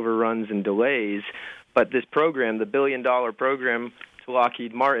cost overruns and delays. But this program, the $1 billion program to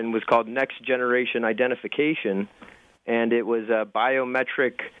Lockheed Martin, was called Next Generation Identification, and it was a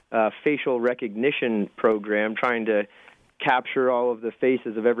biometric facial recognition program trying to capture all of the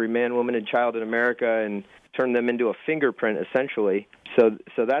faces of every man, woman, and child in America and turn them into a fingerprint, essentially. So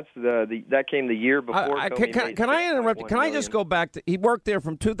that's that came the year before. Can I interrupt? Can I just go back to? He worked there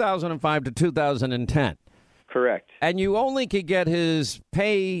from 2005 to 2010. Correct. And you only could get his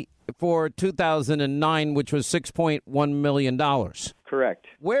pay for 2009, which was $6.1 million. Correct.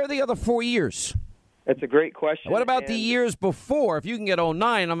 Where are the other 4 years? That's a great question. What about the years before? If you can get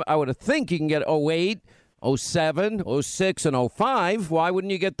 09, I would think you can get 08, 07, 06, and 05. Why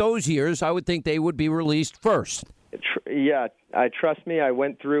wouldn't you get those years? I would think they would be released first. Yeah, trust me, I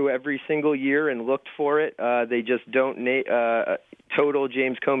went through every single year and looked for it. They just don't total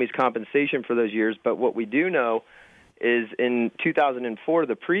James Comey's compensation for those years. But what we do know is in 2004,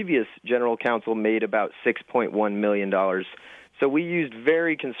 the previous general counsel made about $6.1 million. So we used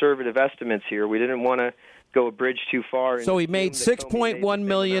very conservative estimates here. We didn't want to go a bridge too far. So he made $6.1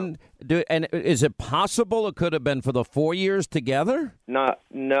 million. And is it possible it could have been for the 4 years together? Not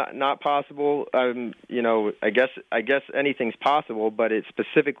possible. I guess anything's possible, but it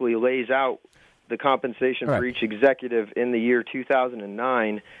specifically lays out the compensation for each executive in the year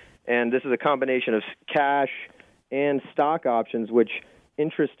 2009. And this is a combination of cash and stock options, which,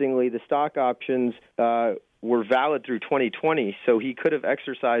 interestingly, the stock options were valid through 2020, so he could have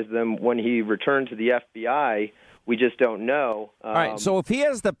exercised them when he returned to the FBI. We just don't know. All right, so if he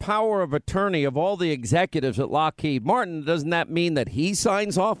has the power of attorney of all the executives at Lockheed Martin, doesn't that mean that he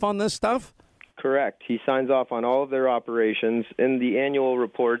signs off on this stuff? Correct. He signs off on all of their operations. In the annual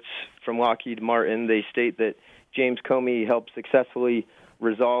reports from Lockheed Martin, they state that James Comey helped successfully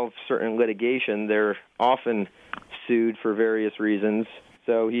resolve certain litigation. They're often sued for various reasons.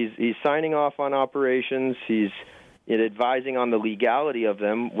 So he's signing off on operations. He's advising on the legality of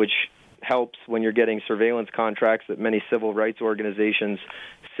them, which helps when you're getting surveillance contracts that many civil rights organizations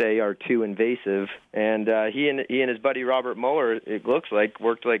say are too invasive. And he and his buddy Robert Mueller, it looks like,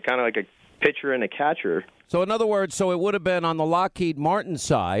 worked kind of like a pitcher and a catcher. So in other words, it would have been on the Lockheed Martin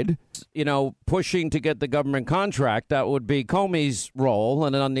side, pushing to get the government contract. That would be Comey's role.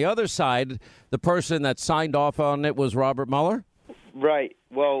 And then on the other side, the person that signed off on it was Robert Mueller? Right.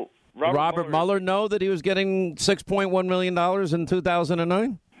 Well, Robert Mueller know that he was getting $6.1 million in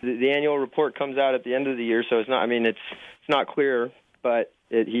 2009? The annual report comes out at the end of the year, so it's not. I mean, it's not clear, but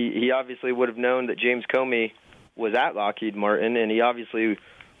he obviously would have known that James Comey was at Lockheed Martin, and he obviously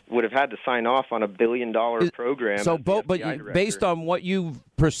would have had to sign off on $1 billion program. So, but based on what you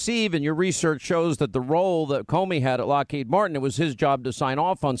perceive and your research shows that the role that Comey had at Lockheed Martin, it was his job to sign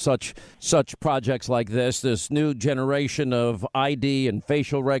off on such projects like this new generation of ID and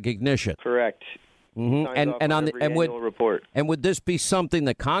facial recognition. Correct. Mm-hmm. And would this be something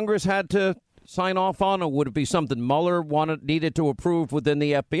that Congress had to sign off on, or would it be something Mueller needed to approve within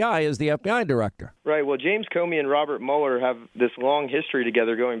the FBI as the FBI director? Right. Well, James Comey and Robert Mueller have this long history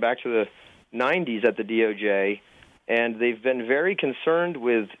together going back to the 90s at the DOJ, and they've been very concerned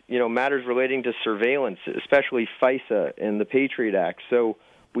with, matters relating to surveillance, especially FISA and the Patriot Act. So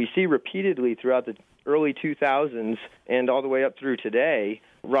we see repeatedly throughout the early 2000s and all the way up through today,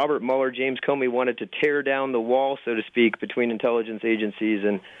 Robert Mueller, James Comey wanted to tear down the wall, so to speak, between intelligence agencies,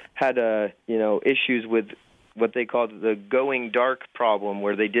 and had issues with what they called the going dark problem,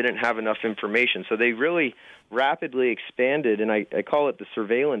 where they didn't have enough information. So they really rapidly expanded, and I call it the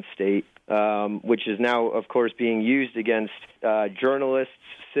surveillance state, which is now, of course, being used against journalists,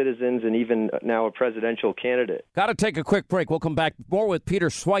 citizens, and even now a presidential candidate. Got to take a quick break. We'll come back more with Peter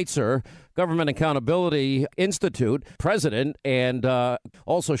Schweitzer, Government Accountability Institute president, and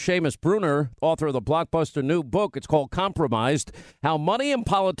also Seamus Bruner, author of the blockbuster new book. It's called Compromised: How Money and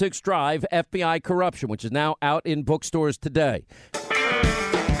Politics Drive FBI Corruption, which is now out in bookstores today.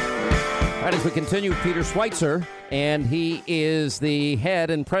 All right, as we continue, Peter Schweitzer, and he is the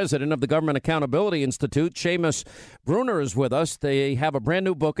head and president of the Government Accountability Institute. Seamus Bruner is with us. They have a brand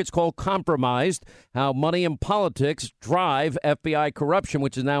new book. It's called Compromised: How Money and Politics Drive FBI Corruption,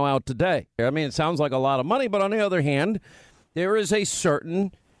 which is now out today. I mean, it sounds like a lot of money, but on the other hand, there is a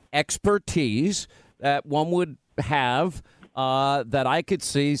certain expertise that one would have that I could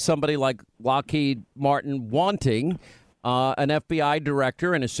see somebody like Lockheed Martin wanting. An FBI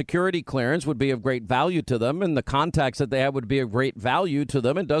director and a security clearance would be of great value to them, and the contacts that they have would be of great value to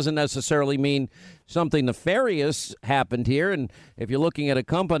them. It doesn't necessarily mean something nefarious happened here. And if you're looking at a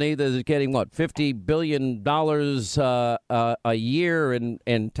company that is getting, $50 billion a year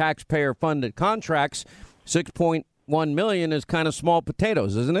in taxpayer-funded contracts, $6.1 million is kind of small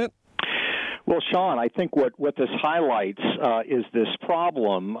potatoes, isn't it? Well, Sean, I think what this highlights is this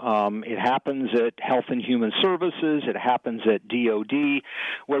problem. It happens at Health and Human Services. It happens at DOD,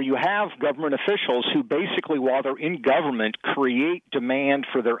 where you have government officials who basically, while they're in government, create demand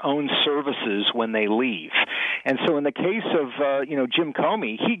for their own services when they leave. And so in the case of, Jim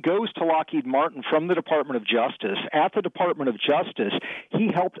Comey, he goes to Lockheed Martin from the Department of Justice. At the Department of Justice, he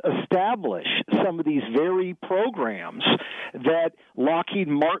helped establish some of these very programs that Lockheed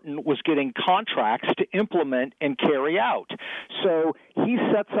Martin was getting contracts to implement and carry out. So he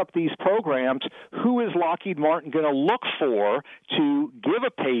sets up these programs. Who is Lockheed Martin going to look for to give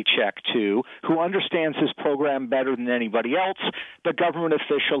a paycheck to, who understands his program better than anybody else? The government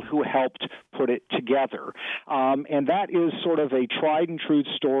official who helped put it together. And that is sort of a tried and true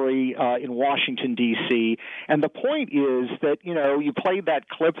story in Washington, D.C. And the point is that, you played that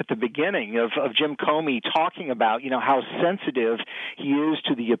clip at the beginning of Jim Comey talking about, how sensitive he is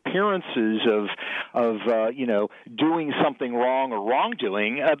to the appearances of doing something wrong or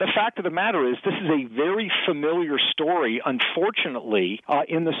wrongdoing. The fact of the matter is this is a very familiar story, unfortunately,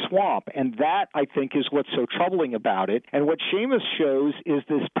 in the swamp. And that, I think, is what's so troubling about it. And what Seamus shows is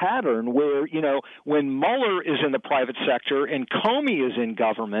this pattern where, when Mueller is in the private sector and Comey is in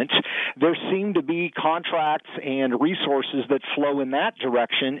government, there seem to be contracts and resources that flow in that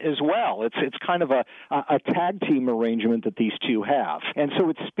direction as well. It's kind of a tag team arrangement that these two have. And so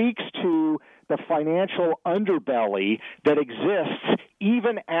it speaks to the financial underbelly that exists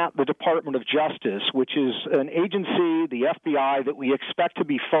even at the Department of Justice, which is an agency, the FBI, that we expect to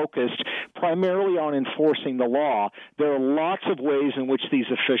be focused primarily on enforcing the law. There are lots of ways in which these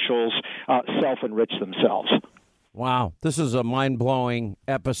officials self-enrich themselves. Wow, this is a mind-blowing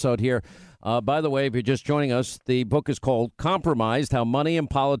episode here. By the way, if you're just joining us, the book is called Compromised: How Money and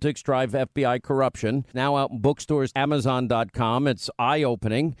Politics Drive FBI Corruption. Now out in bookstores, Amazon.com. It's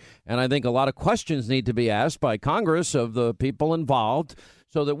eye-opening, and I think a lot of questions need to be asked by Congress of the people involved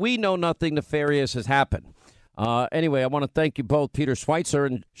so that we know nothing nefarious has happened. Anyway, I want to thank you both, Peter Schweitzer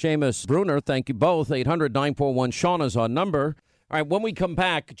and Seamus Bruner. Thank you both. 800-941-SEAN is our number. All right, when we come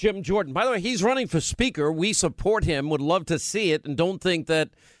back, Jim Jordan. By the way, he's running for Speaker. We support him, would love to see it, and don't think that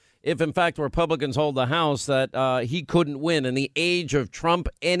if, in fact, Republicans hold the House, that he couldn't win. In the age of Trump,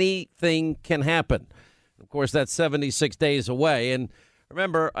 anything can happen. Of course, that's 76 days away. And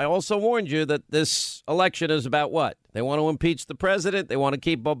remember, I also warned you that this election is about what? They want to impeach the president. They want to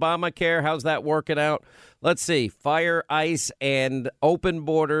keep Obamacare. How's that working out? Let's see. Fire, ICE, and open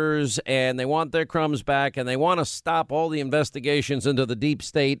borders, and they want their crumbs back, and they want to stop all the investigations into the deep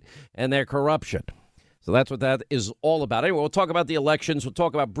state and their corruption. So that's what that is all about. Anyway, we'll talk about the elections. We'll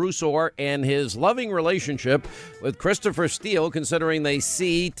talk about Bruce Ohr and his loving relationship with Christopher Steele, considering they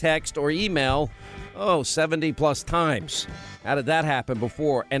see, text, or email, 70-plus times. How did that happen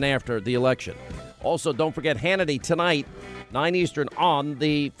before and after the election? Also, don't forget Hannity tonight, 9 Eastern, on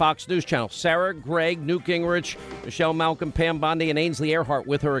the Fox News Channel. Sarah, Greg, Newt Gingrich, Michelle Malcolm, Pam Bondi, and Ainsley Earhart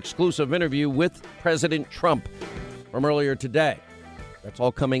with her exclusive interview with President Trump from earlier today. That's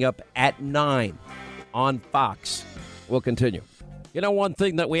all coming up at 9 on Fox. We'll continue. You know, one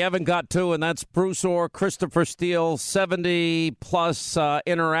thing that we haven't got to, and that's Bruce Ohr, Christopher Steele, 70-plus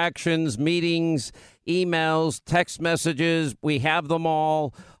interactions, meetings, emails, text messages. We have them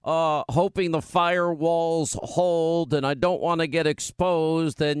all, hoping the firewalls hold, and I don't want to get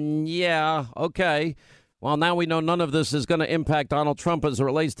exposed. And, yeah, okay. Well, now we know none of this is going to impact Donald Trump as it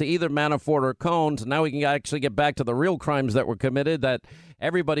relates to either Manafort or Cohn. So now we can actually get back to the real crimes that were committed that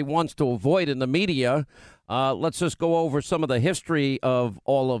everybody wants to avoid in the media. Let's just go over some of the history of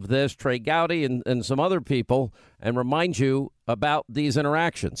all of this, Trey Gowdy and some other people, and remind you about these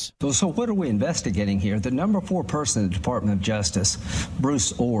interactions. So what are we investigating here? The number 4 person in the Department of Justice,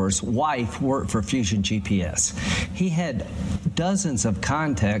 Bruce Ohr's wife, worked for Fusion GPS. He had dozens of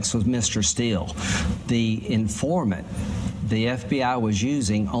contacts with Mr. Steele, the informant the FBI was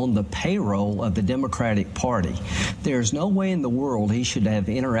using on the payroll of the Democratic Party. There's no way in the world he should have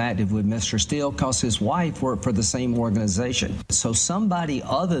interacted with Mr. Steele because his wife worked for the same organization. So somebody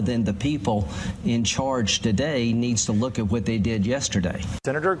other than the people in charge today needs to look at what they did yesterday.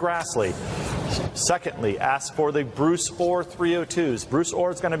 Senator Grassley, secondly, asked for the Bruce Ohr 302s. Bruce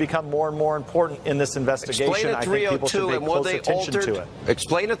Ohr is going to become more and more important in this investigation. Explain a 302 and were they altered?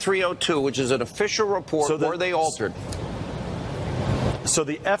 Explain a 302, which is an official report. So were they altered? So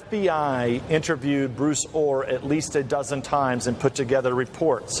the FBI interviewed Bruce Ohr at least a dozen times and put together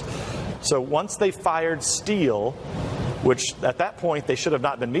reports. So once they fired Steele, which at that point they should have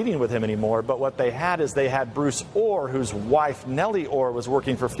not been meeting with him anymore, but what they had is they had Bruce Ohr, whose wife Nellie Ohr was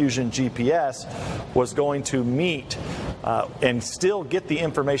working for Fusion GPS, was going to meet and still get the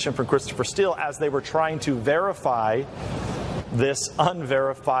information from Christopher Steele as they were trying to verify this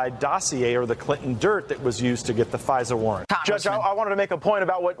unverified dossier or the Clinton dirt that was used to get the FISA warrant. Judge, I wanted to make a point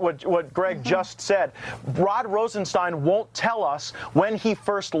about what Greg just said. Rod Rosenstein won't tell us when he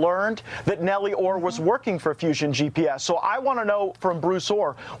first learned that Nellie Ohr was working for Fusion GPS. So I want to know from Bruce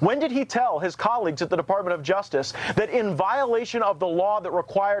Ohr, when did he tell his colleagues at the Department of Justice that in violation of the law that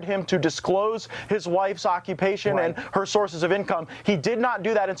required him to disclose his wife's occupation and her sources of income, he did not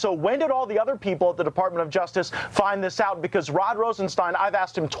do that? And so when did all the other people at the Department of Justice find this out? Because Rod Rosenstein, I've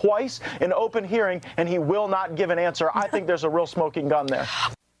asked him twice in open hearing, and he will not give an answer. I think there's a real smoking gun there.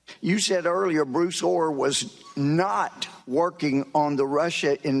 You said earlier Bruce Ohr was not working on the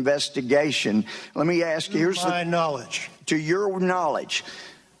Russia investigation. Let me ask you, to your knowledge,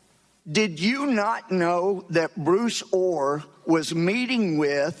 did you not know that Bruce Ohr was meeting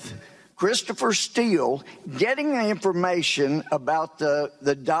with Christopher Steele, getting the information about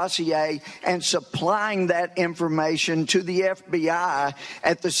the dossier and supplying that information to the FBI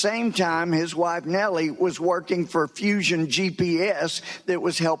at the same time his wife Nellie was working for Fusion GPS that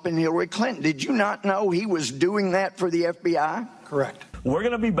was helping Hillary Clinton? Did you not know he was doing that for the FBI? Correct. We're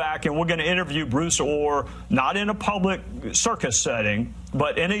going to be back and we're going to interview Bruce Ohr, not in a public circus setting,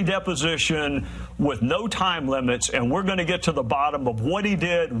 but in a deposition with no time limits, and we're going to get to the bottom of what he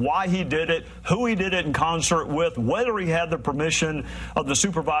did, why he did it, who he did it in concert with, whether he had the permission of the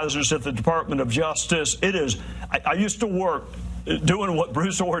supervisors at the Department of Justice. It is, I used to work doing what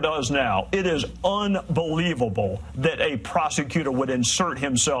Bruce Ohr does now. It is unbelievable that a prosecutor would insert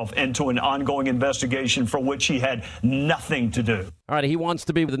himself into an ongoing investigation for which he had nothing to do. All right, he wants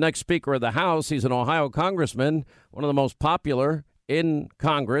to be the next Speaker of the House. He's an Ohio congressman, one of the most popular in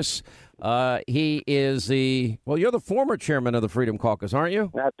Congress. He is you're the former chairman of the Freedom Caucus, aren't you?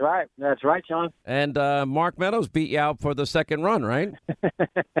 That's right. That's right, Sean. And Mark Meadows beat you out for the second run, right?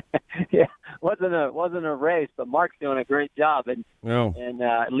 Yeah, wasn't a race, but Mark's doing a great job and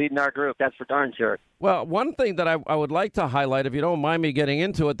leading our group. That's for darn sure. Well, one thing that I would like to highlight, if you don't mind me getting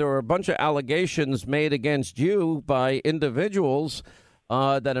into it, there were a bunch of allegations made against you by individuals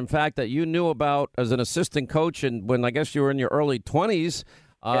that, in fact, that you knew about as an assistant coach, and when I guess you were in your early 20s.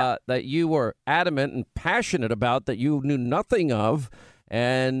 That you were adamant and passionate about, that you knew nothing of.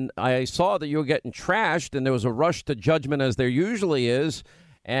 And I saw that you were getting trashed, and there was a rush to judgment, as there usually is.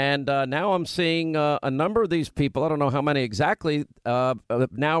 And now I'm seeing a number of these people, I don't know how many exactly,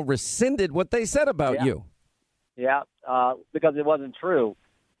 now rescinded what they said about you. Yeah, because it wasn't true.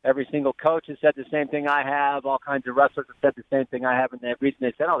 Every single coach has said the same thing I have. All kinds of wrestlers have said the same thing I have. And the reason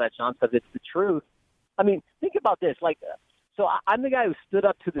they said all that, Sean, because it's the truth. I mean, think about this. So I'm the guy who stood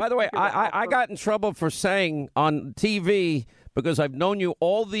up to the... By the way, I got in trouble for saying on TV, because I've known you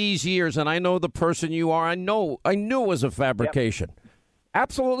all these years and I know the person you are. I knew it was a fabrication. Yep.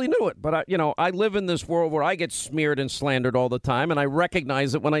 Absolutely knew it. But, I live in this world where I get smeared and slandered all the time, and I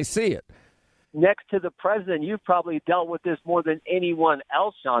recognize it when I see it. Next to the president, you've probably dealt with this more than anyone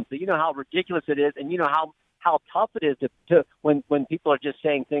else, Sean. So you know how ridiculous it is, and you know how tough it is to when people are just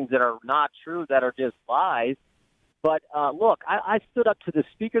saying things that are not true, that are just lies. But look, I stood up to the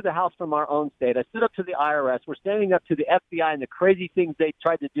Speaker of the House from our own state. I stood up to the IRS. We're standing up to the FBI and the crazy things they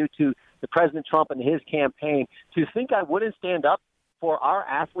tried to do to the President Trump and his campaign. To think I wouldn't stand up for our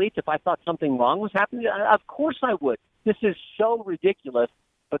athletes if I thought something wrong was happening? Of course I would. This is so ridiculous.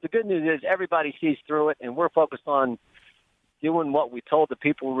 But the good news is everybody sees through it, and we're focused on doing what we told the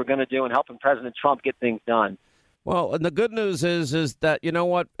people we were going to do and helping President Trump get things done. Well, and the good news is that, you know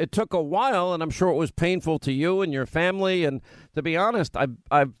what, it took a while, and I'm sure it was painful to you and your family. And to be honest,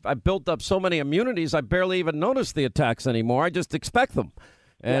 I've built up so many immunities, I barely even notice the attacks anymore. I just expect them.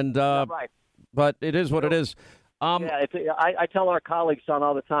 And right. But it is what it is. I tell our colleagues, Sean,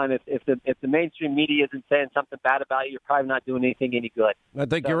 all the time, if the mainstream media isn't saying something bad about you, you're probably not doing anything any good. I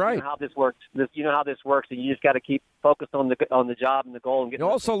think you're right. You know how this works. You know how this works, and you just got to keep focused on the job and the goal. And you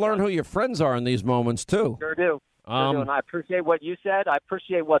also learn who your friends are in these moments too. Sure do. And I appreciate what you said. I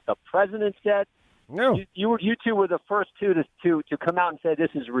appreciate what the president said. No. You two were the first two to come out and say this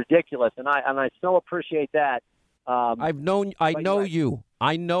is ridiculous, and I so appreciate that. I know you.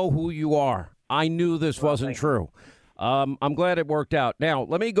 I know who you are. I knew this wasn't true. I'm glad it worked out. Now,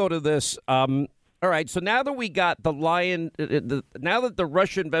 let me go to this. All right, so now that we got now that the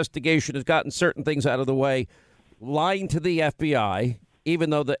Russia investigation has gotten certain things out of the way, lying to the FBI, even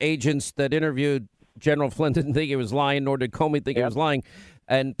though the agents that interviewed General Flynn didn't think he was lying, nor did Comey think he was lying,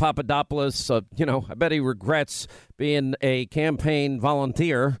 and Papadopoulos, I bet he regrets being a campaign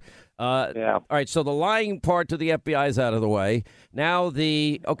volunteer. All right, so the lying part to the FBI is out of the way. Now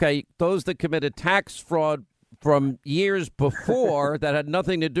those that committed tax fraud from years before that had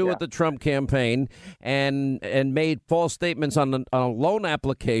nothing to do with the Trump campaign and made false statements on a loan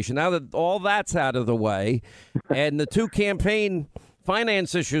application. Now that all that's out of the way, and the two campaign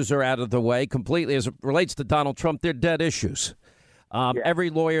finance issues are out of the way completely as it relates to Donald Trump, they're dead issues. Every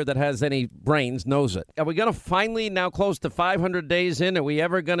lawyer that has any brains knows it. Are we going to finally, now close to 500 days in, are we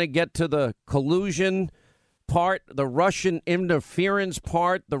ever going to get to the collusion part, the Russian interference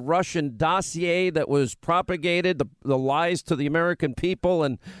part, the Russian dossier that was propagated, the lies to the American people,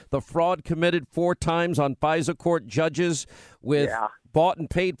 and the fraud committed 4 times on FISA court judges with bought and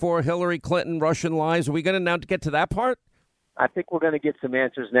paid for Hillary Clinton Russian lies? Are we going to now get to that part? I think we're going to get some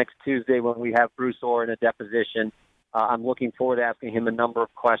answers next Tuesday when we have Bruce Ohr in a deposition. I'm looking forward to asking him a number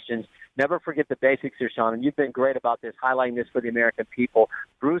of questions. Never forget the basics here, Sean, and you've been great about this, highlighting this for the American people.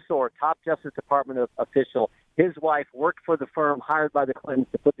 Bruce Ohr, top Justice Department official, his wife worked for the firm hired by the Clintons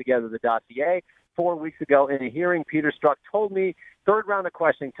to put together the dossier. 4 weeks ago in a hearing, Peter Strzok told me, third round of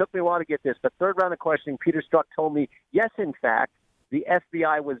questioning, took me a while to get this, but third round of questioning, Peter Strzok told me, yes, in fact, the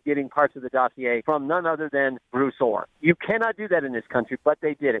FBI was getting parts of the dossier from none other than Bruce Ohr. You cannot do that in this country, but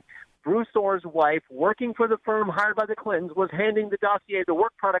they did it. Bruce Ohr's wife, working for the firm hired by the Clintons, was handing the dossier, the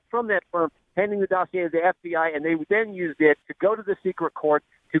work product from that firm, handing the dossier to the FBI, and they then used it to go to the secret court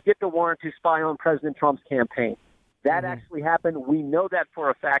to get the warrant to spy on President Trump's campaign. That actually happened. We know that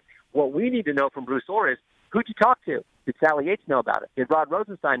for a fact. What we need to know from Bruce Ohr is, who'd you talk to? Did Sally Yates know about it? Did Rod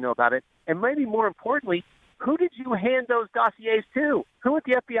Rosenstein know about it? And maybe more importantly, who did you hand those dossiers to? Who at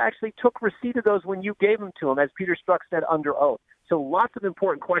the FBI actually took receipt of those when you gave them to them, as Peter Strzok said under oath? So lots of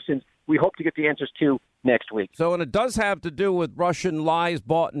important questions we hope to get the answers to next week. So, and it does have to do with Russian lies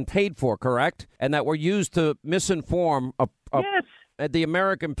bought and paid for, correct? And that were used to misinform the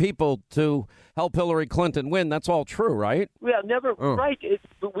American people to help Hillary Clinton win. That's all true, right? Yeah, never. Right.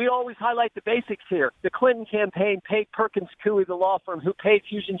 We always highlight the basics here. The Clinton campaign paid Perkins Coie, the law firm, who paid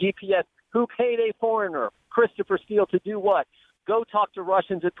Fusion GPS, who paid a foreigner, Christopher Steele, to do what? Go talk to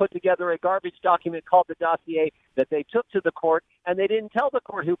Russians and put together a garbage document called the dossier that they took to the court, and they didn't tell the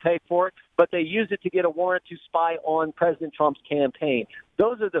court who paid for it, but they used it to get a warrant to spy on President Trump's campaign.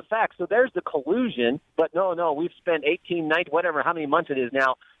 Those are the facts. So there's the collusion, but no, we've spent 18, 19, whatever, how many months it is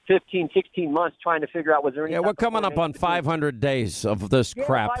now, 15, 16 months trying to figure out was there any. Yeah, we're coming up on 500 days of this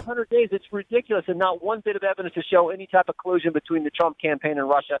crap. 500 days. It's ridiculous, and not one bit of evidence to show any type of collusion between the Trump campaign and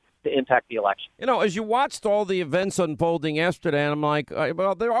Russia to impact the election. You know, as you watched all the events unfolding yesterday, and I'm like,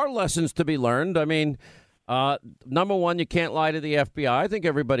 well, there are lessons to be learned. I mean, number one, you can't lie to the FBI. I think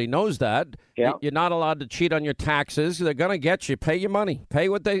everybody knows that. Yeah. You're not allowed to cheat on your taxes. They're going to get you. Pay your money. Pay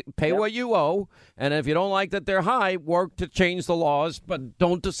what you owe. And if you don't like that they're high, work to change the laws. But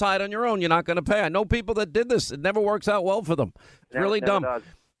don't decide on your own. You're not going to pay. I know people that did this. It never works out well for them. It's really dumb.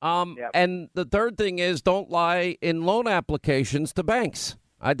 And the third thing is don't lie in loan applications to banks.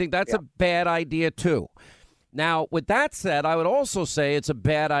 I think that's a bad idea, too. Now, with that said, I would also say it's a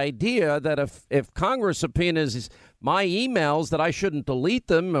bad idea that if Congress subpoenas my emails, that I shouldn't delete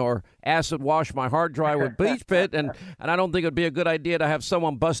them or acid wash my hard drive with bleach pit. And I don't think it would be a good idea to have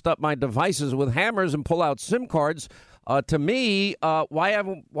someone bust up my devices with hammers and pull out SIM cards. To me,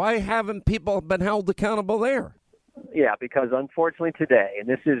 why haven't people been held accountable there? Yeah, because unfortunately today, and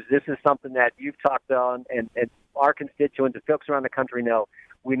this is something that you've talked on, and our constituents, the folks around the country know,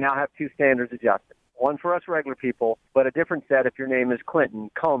 we now have two standards of justice. One for us regular people, but a different set if your name is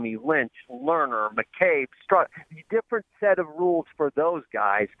Clinton, Comey, Lynch, Lerner, McCabe, Strzok. A different set of rules for those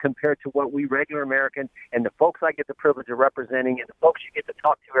guys compared to what we regular Americans and the folks I get the privilege of representing and the folks you get to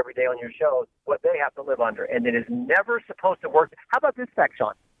talk to every day on your shows, what they have to live under. And it is never supposed to work. How about this fact,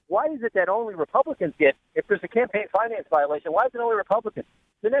 Sean? Why is it that only Republicans get, if there's a campaign finance violation, why is it only Republicans?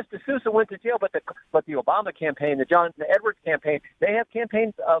 Dinesh D'Souza went to jail, but the Obama campaign, the Edwards campaign, they have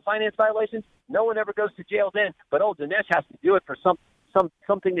campaign finance violations. No one ever goes to jail then, but Dinesh has to do it for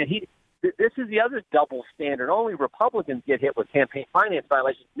something that he. This is the other double standard. Only Republicans get hit with campaign finance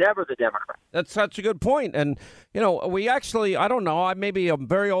violations, never the Democrats. That's such a good point. And, we actually, I don't know, maybe I'm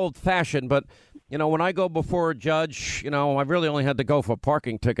very old-fashioned, but, when I go before a judge, I really only had to go for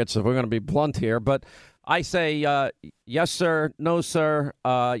parking tickets if we're going to be blunt here. But I say, yes, sir, no, sir,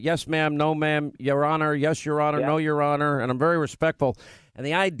 yes, ma'am, no, ma'am, Your Honor, yes, Your Honor, no, Your Honor. And I'm very respectful. And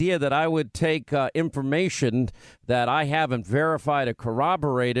the idea that I would take information that I haven't verified or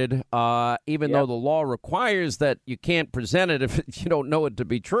corroborated, even though the law requires that you can't present it if you don't know it to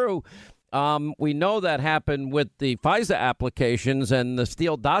be true. We know that happened with the FISA applications and the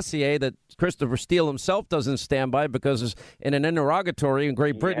Steele dossier that Christopher Steele himself doesn't stand by because in an interrogatory in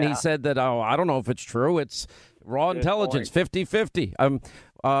Great Britain, he said that, I don't know if it's true. It's raw intelligence, 50-50.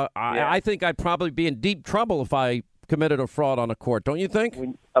 I think I'd probably be in deep trouble if I committed a fraud on a court, don't you think?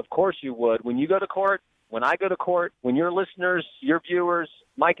 Of course you would. When you go to court, when I go to court, when your listeners, your viewers,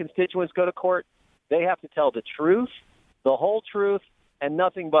 my constituents go to court, they have to tell the truth, the whole truth, and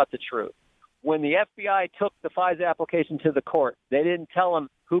nothing but the truth. When the FBI took the FISA application to the court, they didn't tell them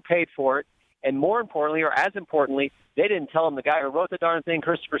who paid for it, and more importantly, or as importantly, they didn't tell them the guy who wrote the darn thing,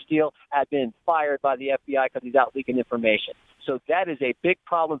 Christopher Steele, had been fired by the FBI because he's out leaking information. So that is a big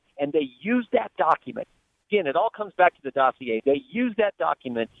problem, and they used that document. Again, it all comes back to the dossier. They used that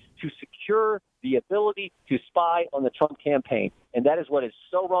document to secure the ability to spy on the Trump campaign. And that is what is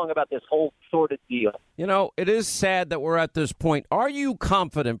so wrong about this whole sordid deal. It is sad that we're at this point. Are you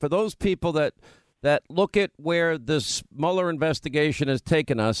confident, for those people that look at where this Mueller investigation has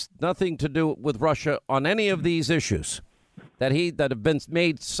taken us, nothing to do with Russia on any of these issues, that have been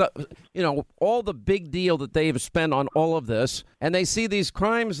made, all the big deal that they have spent on all of this, and they see these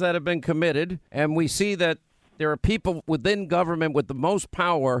crimes that have been committed, and we see that there are people within government with the most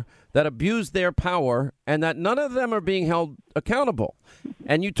power that abuse their power, and that none of them are being held accountable.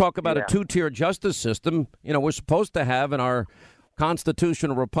 And you talk about a two-tier justice system. We're supposed to have in our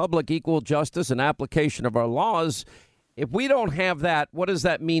constitutional republic equal justice and application of our laws. If we don't have that, what does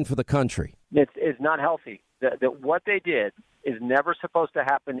that mean for the country? It's not healthy. What they did is never supposed to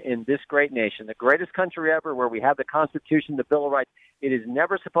happen in this great nation, the greatest country ever, where we have the Constitution, the Bill of Rights. It is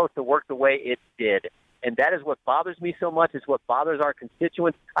never supposed to work the way it did. And that is what bothers me so much. It's what bothers our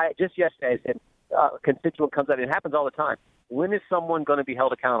constituents. Just yesterday, I said, a constituent comes out. It happens all the time. When is someone going to be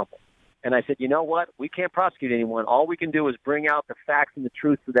held accountable? And I said, you know what? We can't prosecute anyone. All we can do is bring out the facts and the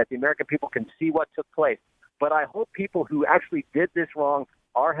truth so that the American people can see what took place. But I hope people who actually did this wrong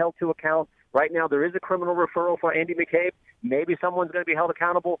are held to account. Right now, there is a criminal referral for Andy McCabe. Maybe someone's going to be held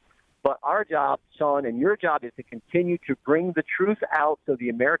accountable. But our job, Sean, and your job is to continue to bring the truth out so the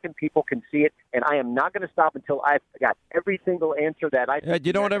American people can see it. And I am not going to stop until I've got every single answer that I think.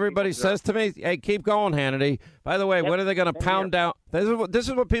 You know what everybody says to me? Hey, keep going, Hannity. By the way, when are they going to pound down? This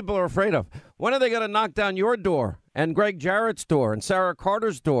is what people are afraid of. When are they going to knock down your door and Greg Jarrett's door and Sarah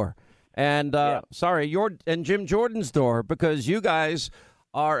Carter's door and, and Jim Jordan's door? Because you guys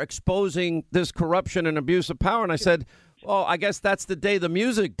are exposing this corruption and abuse of power. And I said, Well, I guess that's the day the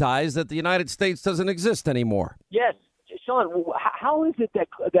music dies, that the United States doesn't exist anymore. Yes. Sean, how is it that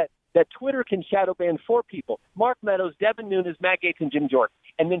Twitter can shadow ban 4 people? Mark Meadows, Devin Nunes, Matt Gaetz, and Jim Jordan.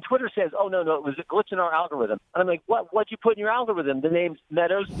 And then Twitter says, oh, no, it was a glitch in our algorithm. And I'm like, what'd you put in your algorithm? The names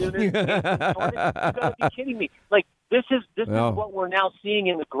Meadows, Nunes, Gaetz, and Jordan? You've got to be kidding me. Like, this is what we're now seeing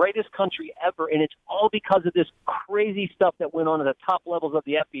in the greatest country ever, and it's all because of this crazy stuff that went on at the top levels of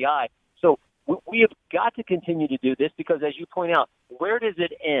the FBI. So we have got to continue to do this because, as you point out, where does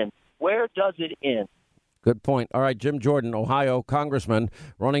it end? Where does it end? Good point. All right, Jim Jordan, Ohio congressman,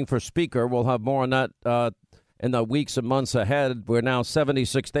 running for speaker. We'll have more on that in the weeks and months ahead. We're now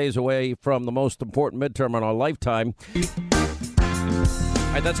 76 days away from the most important midterm in our lifetime. All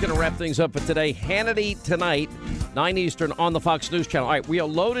right, that's going to wrap things up for today. Hannity tonight, 9 Eastern on the Fox News Channel. All right, we are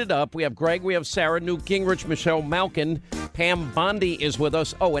loaded up. We have Greg, we have Sarah, Newt Gingrich, Michelle Malkin, Pam Bondi is with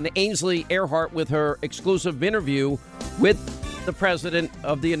us. Oh, and Ainsley Earhart with her exclusive interview with the President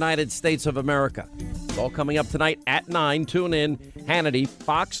of the United States of America. It's all coming up tonight at 9. Tune in. Hannity,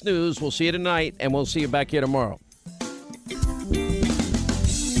 Fox News. We'll see you tonight, and we'll see you back here tomorrow.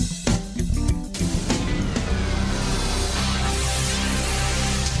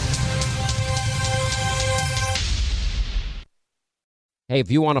 Hey,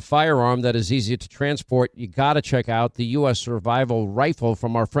 if you want a firearm that is easy to transport, you got to check out the U.S. Survival Rifle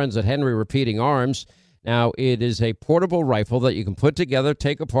from our friends at Henry Repeating Arms. Now, it is a portable rifle that you can put together,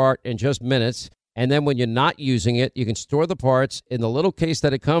 take apart in just minutes. And then when you're not using it, you can store the parts in the little case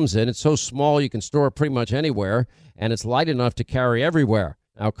that it comes in. It's so small you can store it pretty much anywhere, and it's light enough to carry everywhere.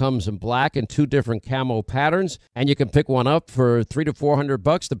 Now, it comes in black and 2 different camo patterns, and you can pick one up for $300 to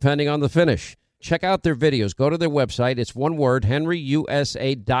 $400 depending on the finish. Check out their videos. Go to their website. It's one word,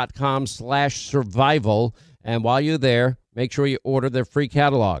 henryusa.com/survival. And while you're there, make sure you order their free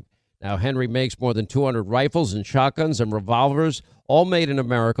catalog. Now, Henry makes more than 200 rifles and shotguns and revolvers, all made in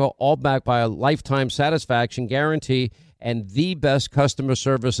America, all backed by a lifetime satisfaction guarantee and the best customer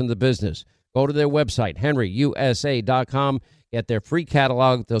service in the business. Go to their website, henryusa.com. Get their free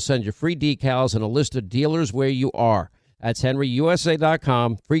catalog. They'll send you free decals and a list of dealers where you are. That's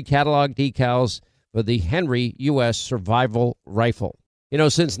henryusa.com. Free catalog decals for the Henry U.S. Survival Rifle. You know,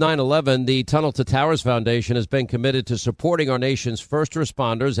 since 9/11, the Tunnel to Towers Foundation has been committed to supporting our nation's first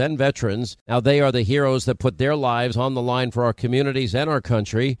responders and veterans. Now, they are the heroes that put their lives on the line for our communities and our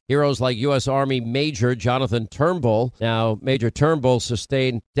country. Heroes like U.S. Army Major Jonathan Turnbull. Now, Major Turnbull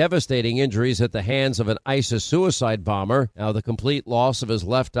sustained devastating injuries at the hands of an ISIS suicide bomber. Now, the complete loss of his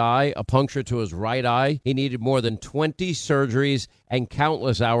left eye, a puncture to his right eye. He needed more than 20 surgeries and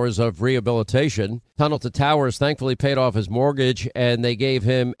countless hours of rehabilitation. Tunnel to Towers thankfully paid off his mortgage, and they gave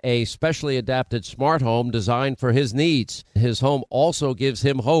him a specially adapted smart home designed for his needs. His home also gives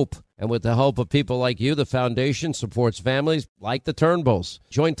him hope. And with the help of people like you, the foundation supports families like the Turnbulls.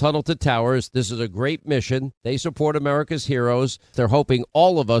 Join Tunnel to Towers. This is a great mission. They support America's heroes. They're hoping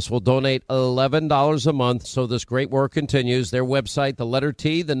all of us will donate $11 a month so this great work continues. Their website, the letter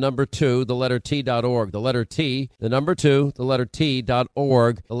T, the number 2, the letter T.org. The letter T, the number 2, the letter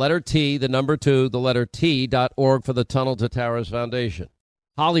T.org. The letter T, the number 2, the letter T.org for the Tunnel to Towers Foundation.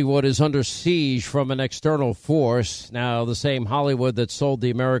 Hollywood is under siege from an external force. Now, the same Hollywood that sold the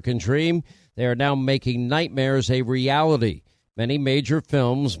American dream, they are now making nightmares a reality. Many major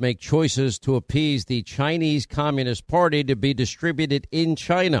films make choices to appease the Chinese Communist Party to be distributed in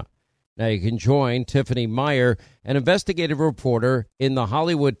China. Now, you can join Tiffany Meyer, an investigative reporter in the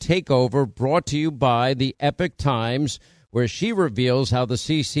Hollywood Takeover, brought to you by the Epoch Times, where she reveals how the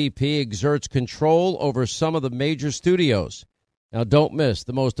CCP exerts control over some of the major studios. Now, don't miss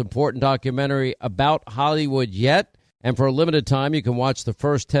the most important documentary about Hollywood yet. And for a limited time, you can watch the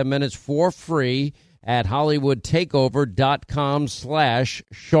first 10 minutes for free at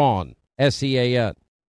HollywoodTakeover.com/Sean, SEAN.